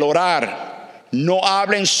 Y al orar no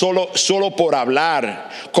hablen solo por hablar,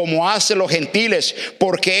 como hacen los gentiles,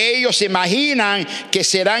 porque ellos se imaginan que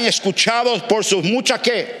serán escuchados por sus muchas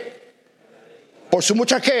 ¿qué? Por sus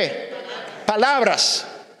muchas ¿qué? Palabras.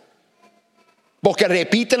 Porque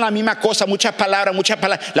repiten la misma cosa, muchas palabras,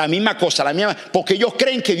 la misma cosa, porque ellos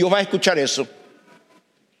creen que Dios va a escuchar eso.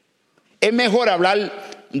 Es mejor hablar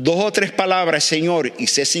 2 o 3 palabras, Señor, y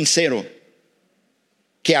sé sincero,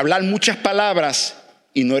 que hablar muchas palabras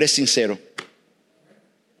y no eres sincero.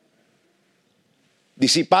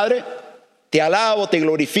 Dice, Padre, te alabo, te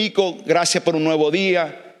glorifico, gracias por un nuevo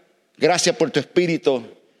día, gracias por tu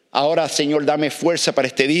espíritu. Ahora, Señor, dame fuerza para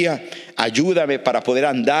este día, ayúdame para poder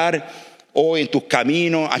andar hoy en tus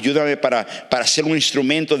caminos, ayúdame para ser un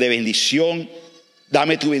instrumento de bendición.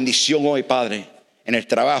 Dame tu bendición hoy, Padre, en el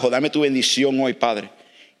trabajo, dame tu bendición hoy, Padre.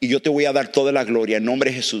 Y yo te voy a dar toda la gloria en nombre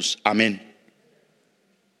de Jesús. Amén.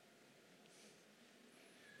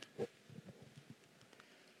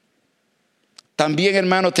 También,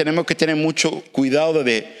 hermanos, tenemos que tener mucho cuidado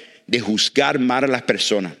de juzgar mal a las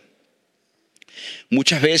personas.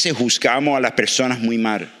 Muchas veces juzgamos a las personas muy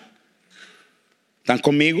mal. ¿Están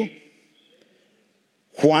conmigo?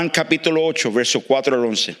 Juan capítulo 8, verso 4 al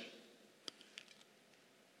 11.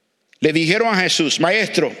 Le dijeron a Jesús,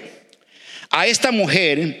 Maestro, a esta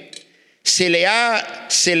mujer se le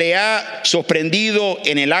ha sorprendido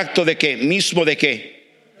en el acto de qué, mismo de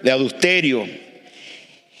qué, de adulterio.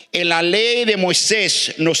 En la ley de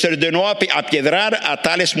Moisés nos ordenó apedrear a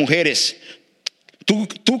tales mujeres.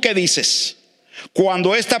 ¿Tú qué dices?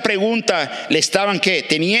 Cuando esta pregunta le estaban ¿qué?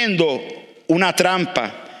 Teniendo una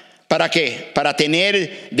trampa. ¿Para qué? Para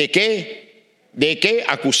tener de qué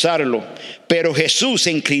acusarlo. Pero Jesús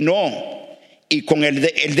se inclinó y con el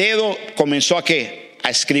dedo comenzó a ¿qué? A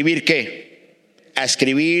escribir ¿qué? A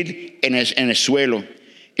escribir en el suelo.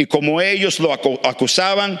 Y como ellos lo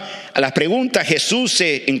acusaban, a las preguntas Jesús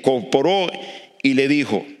se incorporó y le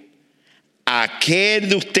dijo, aquel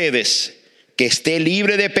de ustedes que esté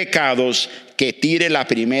libre de pecados, que tire la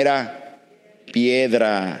primera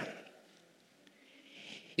piedra.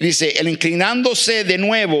 Y dice, él inclinándose de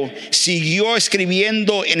nuevo, siguió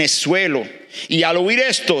escribiendo en el suelo. Y al oír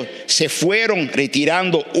esto, se fueron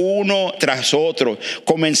retirando uno tras otro,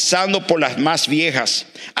 comenzando por las más viejas,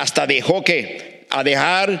 hasta dejó a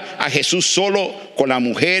dejar a Jesús solo con la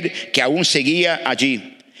mujer que aún seguía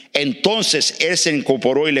allí. Entonces él se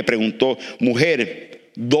incorporó y le preguntó,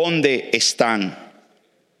 mujer, ¿dónde están?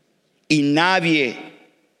 Y nadie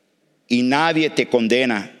te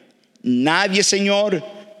condena. Nadie, Señor,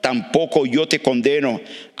 tampoco yo te condeno.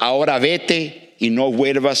 Ahora vete y no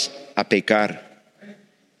vuelvas a pecar.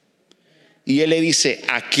 Y él le dice,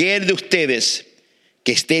 aquel de ustedes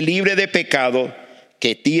que esté libre de pecado,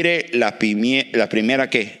 que tire la primera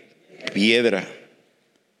 ¿qué? Piedra.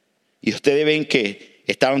 Y ustedes ven que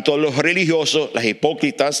estaban todos los religiosos, las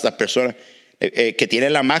hipócritas, las personas que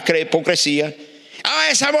tienen la máscara de hipocresía.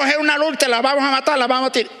 Esa mujer es una adúltera, la vamos a matar, la vamos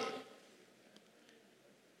a tirar.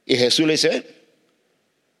 Y Jesús le dice,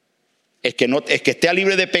 es que esté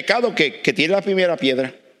libre de pecado, que tire la primera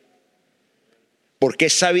piedra. Porque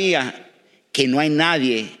sabía que no hay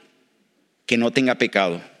nadie que no tenga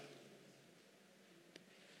pecado.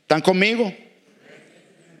 ¿Están conmigo?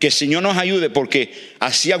 Que el Señor nos ayude, porque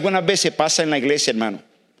así algunas veces pasa en la iglesia, hermano.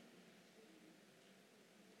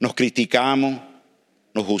 Nos criticamos,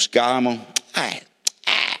 nos juzgamos.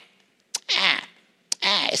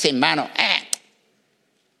 Ese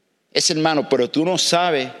hermano, pero tú no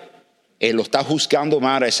sabes, él lo está juzgando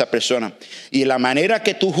mal a esa persona. Y la manera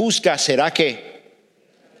que tú juzgas será que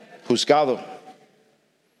juzgado.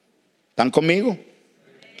 ¿Están conmigo?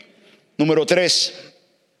 Número 3.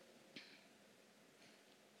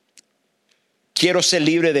 Quiero ser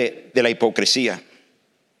libre de la hipocresía.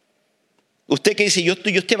 Usted que dice, yo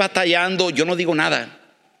estoy batallando, yo no digo nada.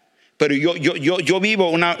 Pero yo vivo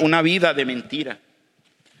una vida de mentira.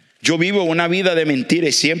 Yo vivo una vida de mentira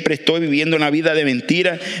y siempre estoy viviendo una vida de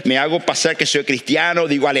mentira. Me hago pasar que soy cristiano,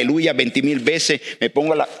 digo aleluya 20,000 veces, me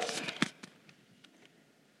pongo la...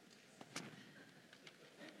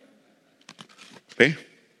 ¿Ve?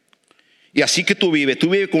 Y así que tú vives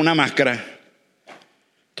con una máscara.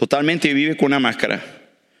 Totalmente vives con una máscara.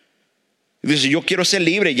 Dice, yo quiero ser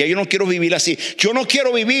libre, ya yo no quiero vivir así. Yo no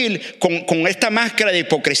quiero vivir con esta máscara de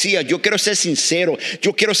hipocresía. Yo quiero ser sincero,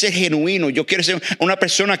 yo quiero ser genuino. Yo quiero ser una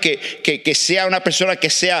persona que sea una persona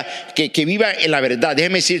que viva en la verdad.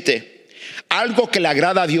 Déjeme decirte, algo que le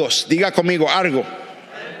agrada a Dios. Diga conmigo, algo.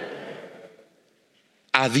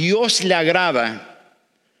 A Dios le agrada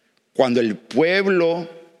cuando el pueblo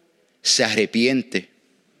se arrepiente.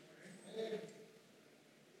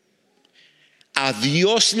 A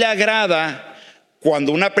Dios le agrada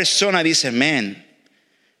cuando una persona dice, man,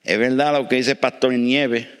 es verdad lo que dice el pastor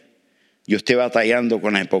Nieves, yo estoy batallando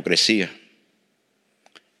con la hipocresía.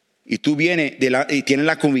 Y tú vienes y tienes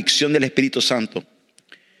la convicción del Espíritu Santo.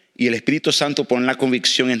 Y el Espíritu Santo pone la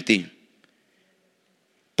convicción en ti.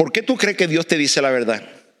 ¿Por qué tú crees que Dios te dice la verdad?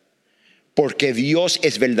 Porque Dios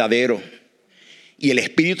es verdadero. Y el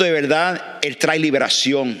Espíritu de verdad, Él trae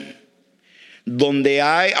liberación. Donde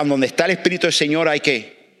está el Espíritu del Señor hay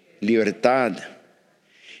 ¿qué? Libertad.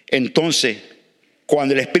 Entonces,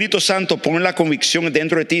 cuando el Espíritu Santo pone la convicción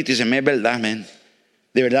dentro de ti, te dices, es verdad, man.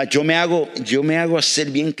 De verdad, yo me hago a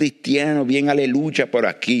ser bien cristiano, bien aleluya por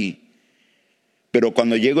aquí. Pero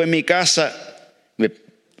cuando llego en mi casa,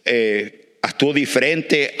 actúo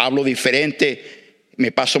diferente, hablo diferente,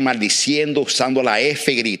 me paso maldiciendo, usando la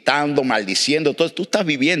F, gritando, maldiciendo. Entonces tú estás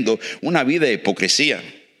viviendo una vida de hipocresía.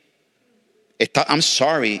 I'm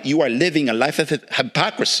sorry, you are living a life of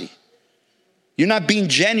hypocrisy. You're not being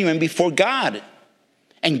genuine before God.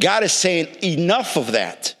 And God is saying, enough of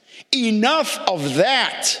that. Enough of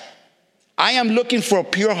that. I am looking for a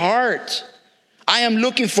pure heart. I am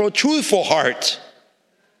looking for a truthful heart.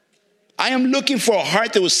 I am looking for a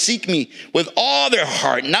heart that will seek me with all their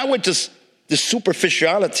heart, not with just the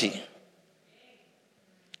superficiality.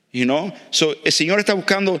 You know? So, el Señor está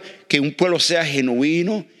buscando que un pueblo sea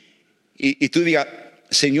genuino y tú digas,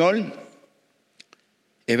 Señor,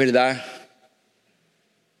 es verdad,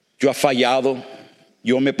 yo he fallado,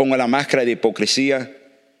 yo me pongo la máscara de hipocresía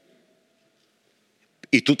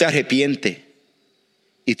y tú te arrepientes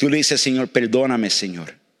y tú le dices, Señor, perdóname,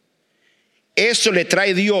 Señor. Eso le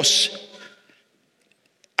trae Dios,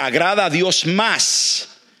 agrada a Dios más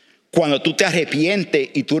cuando tú te arrepientes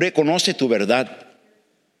y tú reconoces tu verdad.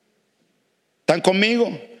 ¿Están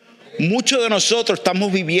conmigo? Muchos de nosotros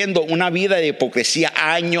estamos viviendo una vida de hipocresía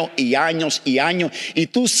años y años y años, y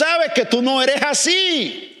tú sabes que tú no eres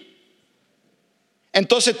así.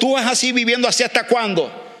 Entonces tú vas así viviendo así ¿hasta cuándo?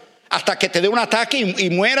 Hasta que te dé un ataque y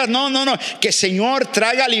mueras. No. Que el Señor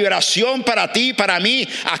traiga liberación para ti, para mí,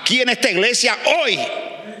 aquí en esta iglesia hoy.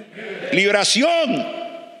 Liberación.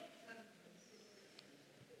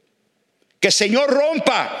 Que el Señor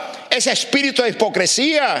rompa ese espíritu de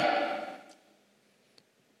hipocresía.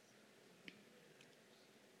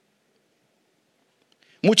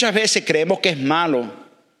 Muchas veces creemos que es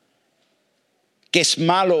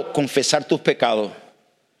malo confesar tus pecados,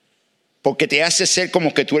 porque te hace ser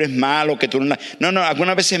como que tú eres malo, que tú no,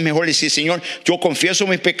 algunas veces es mejor decir, Señor, yo confieso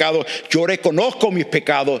mis pecados, yo reconozco mis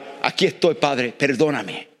pecados, aquí estoy, Padre,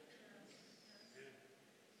 perdóname.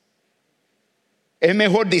 Es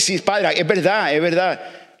mejor decir, Padre, es verdad,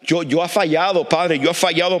 yo he fallado, Padre, yo he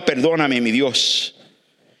fallado, perdóname, mi Dios.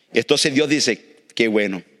 Entonces Dios dice, qué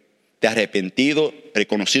bueno. Te has arrepentido,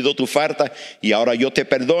 reconocido tu falta, y ahora yo te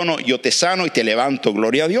perdono, yo te sano y te levanto.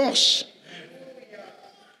 Gloria a Dios.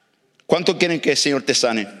 ¿Cuántos quieren que el Señor te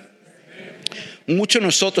sane? Muchos de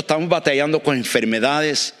nosotros estamos batallando con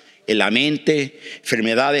enfermedades en la mente,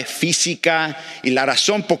 enfermedades físicas, y la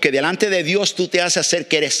razón porque delante de Dios tú te haces hacer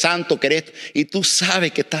que eres santo, que eres, y tú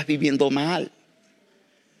sabes que estás viviendo mal.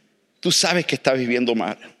 Tú sabes que estás viviendo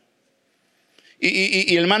mal.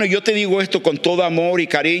 Y hermano, yo te digo esto con todo amor y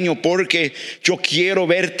cariño, porque yo quiero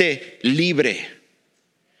verte libre.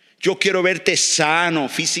 Yo quiero verte sano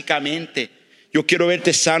físicamente. Yo quiero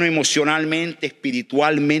verte sano emocionalmente,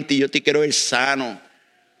 espiritualmente. Yo te quiero ver sano.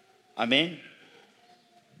 Amén.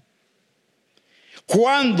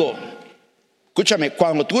 Escúchame,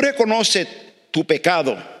 cuando tú reconoces tu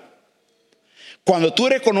pecado, cuando tú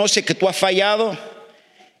reconoces que tú has fallado,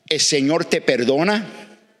 el Señor te perdona.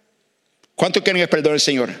 ¿Cuánto quieren que perdone el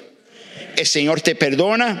Señor? El Señor te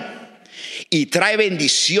perdona y trae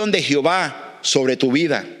bendición de Jehová sobre tu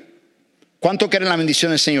vida. ¿Cuánto quieren la bendición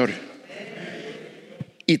del Señor?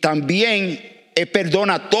 Y también Él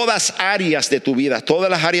perdona todas las áreas de tu vida. Todas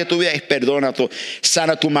las áreas de tu vida Él perdona.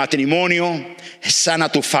 Sana tu matrimonio,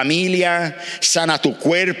 sana tu familia, sana tu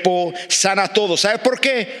cuerpo, sana todo. ¿Sabes por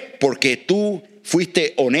qué? Porque tú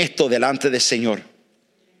fuiste honesto delante del Señor.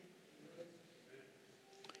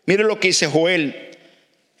 Mire lo que dice Joel,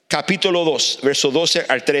 capítulo 2, verso 12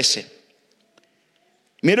 al 13.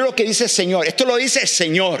 Mire lo que dice el Señor. Esto lo dice el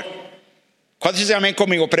Señor. ¿Cuántos dicen amén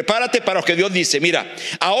conmigo? Prepárate para lo que Dios dice. Mira,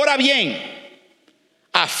 ahora bien,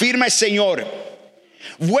 afirma el Señor,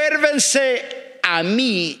 vuélvense a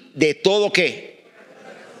mí de todo ¿qué?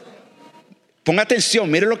 Ponga atención,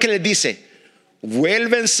 mire lo que les dice.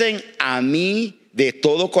 Vuélvense a mí de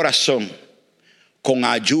todo corazón, con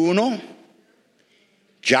ayuno,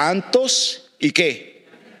 llantos y ¿qué?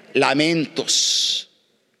 Lamentos.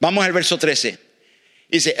 Vamos al verso 13.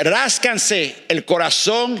 Dice, ráscanse el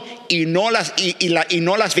corazón y no las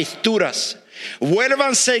vestiduras.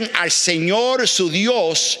 Vuélvanse al Señor su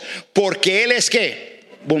Dios, porque Él es ¿qué?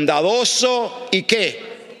 Bondadoso y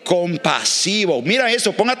 ¿qué? Compasivo. Mira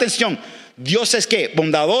eso, ponga atención. Dios es ¿qué?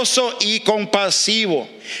 Bondadoso y compasivo,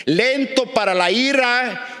 lento para la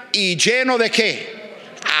ira y lleno de ¿qué?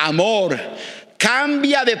 Amor.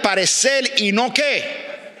 cambia de parecer y no qué.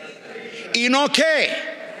 ¿Y no qué?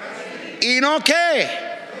 ¿Y no qué?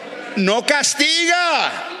 No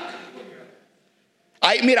castiga.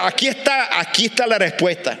 Ay, mira, aquí está la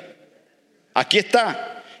respuesta. Aquí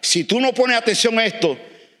está. Si tú no pones atención a esto,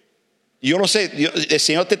 yo lo sé, el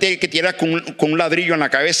Señor te tiene que tirar con un ladrillo en la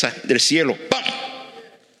cabeza del cielo. ¡Pam!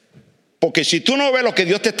 Porque si tú no ves lo que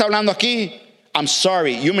Dios te está hablando aquí, I'm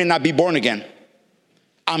sorry, you may not be born again.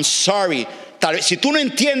 I'm sorry. Tal vez, si tú no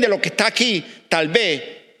entiendes lo que está aquí, tal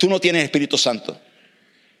vez tú no tienes Espíritu Santo.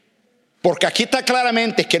 Porque aquí está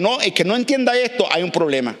claramente que el que no entienda esto, hay un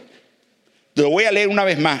problema. Te lo voy a leer una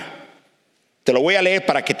vez más. Te lo voy a leer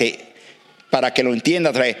para que lo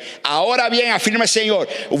entienda otra vez. Ahora bien, afirma el Señor,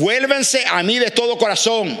 vuélvanse a mí de todo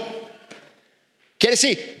corazón. Quiere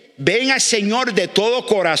decir, ven al Señor de todo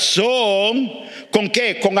corazón. ¿Con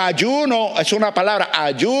qué? Con ayuno, es una palabra,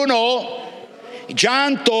 ayuno,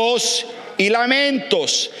 llantos y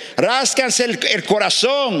lamentos. Ráscanse el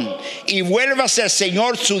corazón y vuélvase al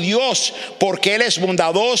Señor su Dios, porque Él es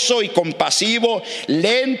bondadoso y compasivo,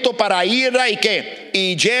 lento para ira y ¿qué?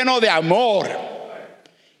 Y lleno de amor.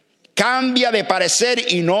 Cambia de parecer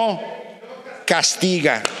y no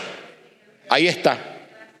castiga. Ahí está.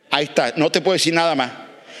 No te puedo decir nada más.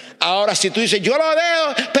 Ahora, si tú dices, yo lo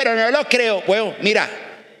veo, pero no lo creo. Bueno, mira,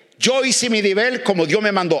 yo hice mi deber como Dios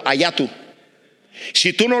me mandó. Allá tú.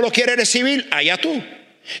 Si tú no lo quieres recibir, allá tú.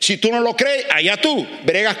 Si tú no lo crees, allá tú.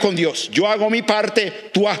 Bregas con Dios. Yo hago mi parte,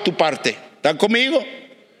 tú haz tu parte. ¿Están conmigo?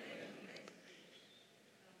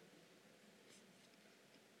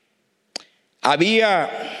 Había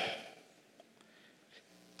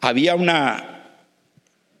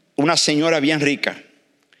una señora bien rica.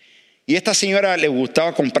 Y esta señora le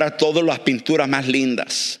gustaba comprar todas las pinturas más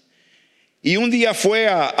lindas. Y un día fue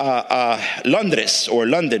a Londres o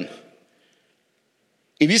London.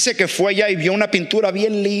 Y dice que fue allá y vio una pintura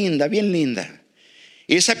bien linda, bien linda.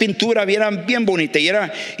 Y esa pintura era bien bonita. Y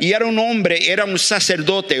era un hombre, era un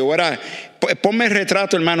sacerdote. Ponme el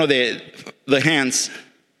retrato, hermano, de Hans.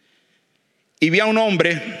 Y vi a un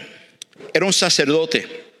hombre, era un sacerdote.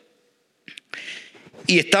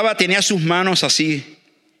 Y tenía sus manos así.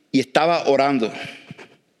 Y estaba orando.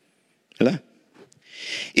 ¿Verdad?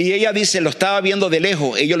 Y ella dice, lo estaba viendo de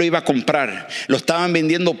lejos. Ella lo iba a comprar. Lo estaban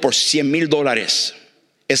vendiendo por $100,000.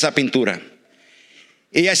 Esa pintura.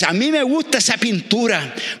 Ella dice, a mí me gusta esa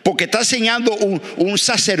pintura porque está enseñando un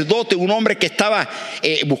sacerdote, un hombre que estaba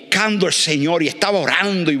buscando al Señor y estaba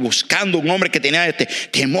orando y buscando, un hombre que tenía este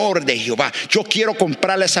temor de Jehová. Yo quiero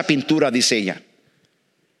comprarle esa pintura, dice ella.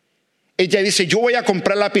 Ella dice, yo voy a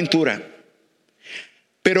comprar la pintura.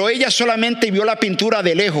 Pero ella solamente vio la pintura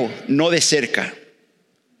de lejos, no de cerca.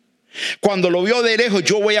 Cuando lo vio de lejos,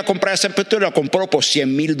 yo voy a comprar esa pintura, la compró por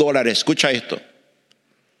 $100,000. Escucha esto.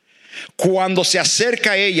 Cuando se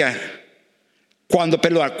acerca a ella,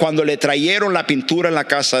 cuando le trajeron la pintura en la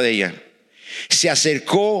casa de ella, se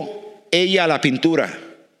acercó ella a la pintura.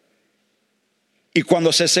 Y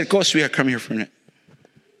cuando se acercó, sweetheart, come here for a minute.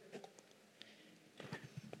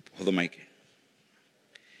 Hold the mic.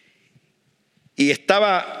 Y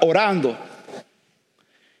estaba orando.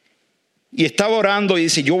 Y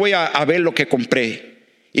dice, yo voy a ver lo que compré.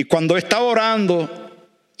 Y cuando estaba orando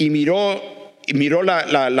y miró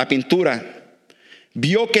la pintura,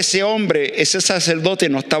 vio que ese hombre, ese sacerdote,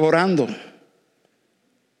 no estaba orando.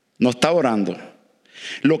 No estaba orando.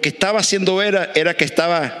 Lo que estaba haciendo era que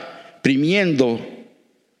estaba primiendo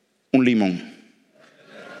un limón.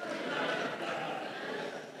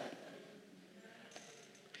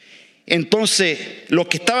 Entonces, lo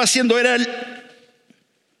que estaba haciendo era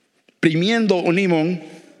primiendo un limón.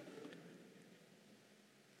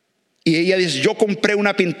 Y ella dice, yo compré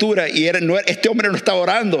una pintura y este hombre no estaba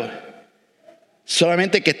orando.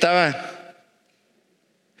 Solamente que estaba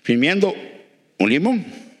primiendo un limón.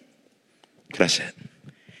 Gracias.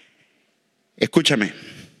 Escúchame.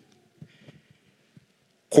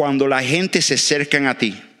 Cuando la gente se acerca a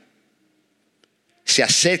ti, se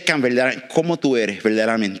acercan verdaderamente, ¿cómo tú eres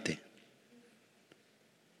verdaderamente?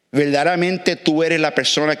 ¿Verdaderamente tú eres la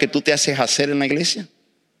persona que tú te haces hacer en la iglesia?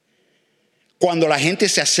 Cuando la gente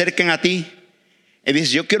se acerca a ti y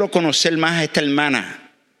dice, yo quiero conocer más a esta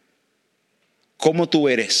hermana, ¿cómo tú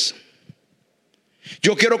eres?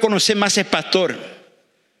 Yo quiero conocer más al pastor.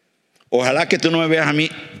 Ojalá que tú no me veas a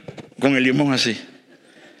mí con el limón así.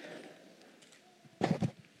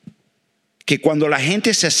 Que cuando la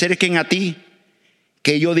gente se acerquen a ti,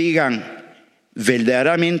 que ellos digan,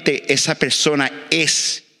 verdaderamente esa persona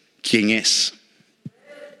es quien es.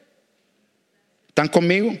 ¿Están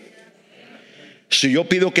conmigo? Si yo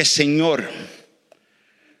pido que el Señor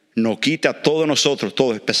nos quite a todos nosotros,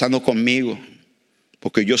 todos, empezando conmigo,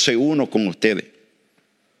 porque yo soy uno con ustedes.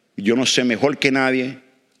 Yo no sé mejor que nadie.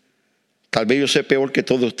 Tal vez yo sé peor que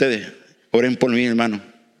todos ustedes. Oren por mí, hermano.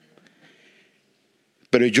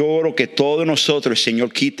 Pero yo oro que todos nosotros, el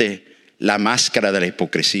Señor, quite la máscara de la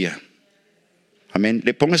hipocresía. Amén.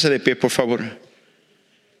 Póngase de pie, por favor.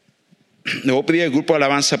 Le voy a pedir al grupo de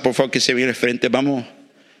alabanza, por favor, que se viene al frente. Vamos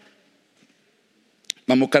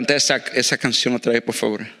a cantar esa canción otra vez, por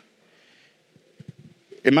favor.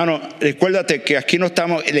 Hermano, recuérdate que aquí no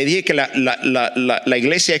estamos. Le dije que la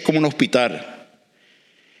iglesia es como un hospital.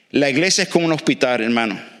 La iglesia es como un hospital,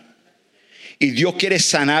 hermano. Y Dios quiere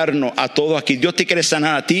sanarnos a todos aquí. Dios te quiere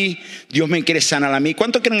sanar a ti. Dios me quiere sanar a mí.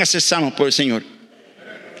 ¿Cuántos quieren ser sanos por el Señor?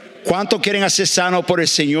 ¿Cuántos quieren ser sanos por el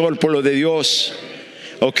Señor, por lo de Dios?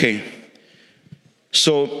 Ok.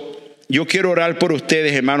 Yo quiero orar por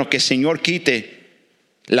ustedes, hermanos, que el Señor quite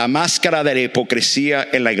la máscara de la hipocresía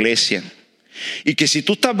en la iglesia. Y que si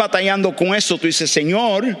tú estás batallando con eso, tú dices,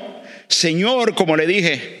 Señor, como le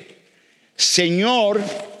dije, Señor,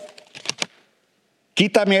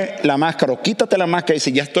 quítame la máscara, o quítate la máscara. Y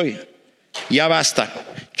dice, ya estoy, ya basta.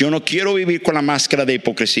 Yo no quiero vivir con la máscara de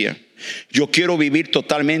hipocresía. Yo quiero vivir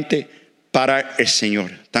totalmente para el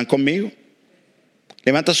Señor. ¿Están conmigo?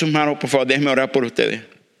 Levanta sus manos, por favor, déjenme orar por ustedes.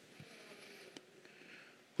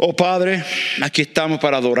 Oh Padre, aquí estamos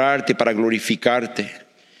para adorarte, para glorificarte.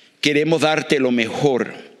 Queremos darte lo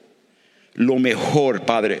mejor,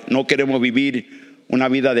 Padre. No queremos vivir una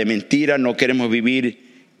vida de mentira, no queremos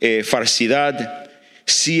vivir falsidad.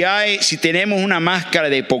 Si tenemos una máscara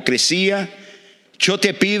de hipocresía, yo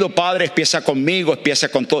te pido, Padre, empieza conmigo, empieza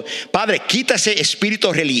con todo. Padre, quita ese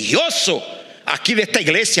espíritu religioso aquí de esta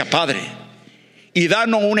iglesia, Padre, y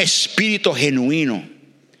danos un espíritu genuino.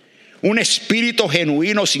 Un espíritu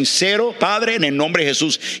genuino, sincero, Padre, en el nombre de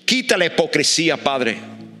Jesús. Quita la hipocresía, Padre.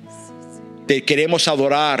 Te queremos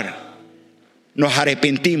adorar. Nos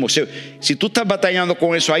arrepentimos. Si tú estás batallando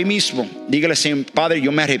con eso ahí mismo, dígale, Señor, Padre,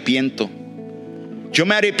 yo me arrepiento. Yo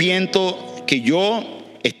me arrepiento que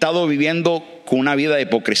yo he estado viviendo con una vida de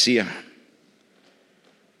hipocresía.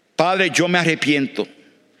 Padre, yo me arrepiento.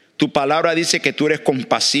 Tu palabra dice que tú eres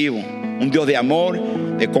compasivo, un Dios de amor,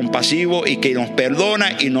 de compasivo, y que nos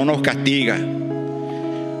perdona y no nos castiga.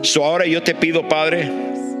 Ahora yo te pido, Padre,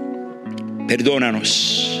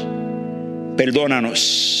 perdónanos.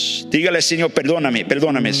 Dígale, Señor, perdóname,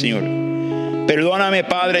 Señor. Perdóname,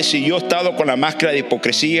 Padre, si yo he estado con la máscara de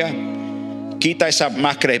hipocresía. Quita esa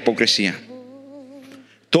máscara de hipocresía.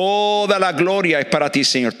 Toda la gloria es para ti,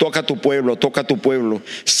 Señor. Toca a tu pueblo.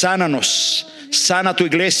 Sánanos. Sana tu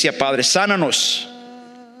iglesia, Padre. Sánanos.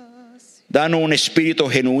 Danos un espíritu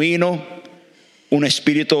genuino, un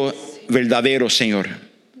espíritu verdadero, Señor.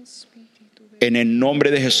 En el nombre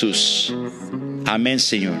de Jesús. Amén,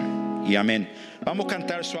 Señor. Y amén. Vamos a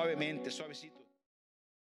cantar suavemente, suavecito.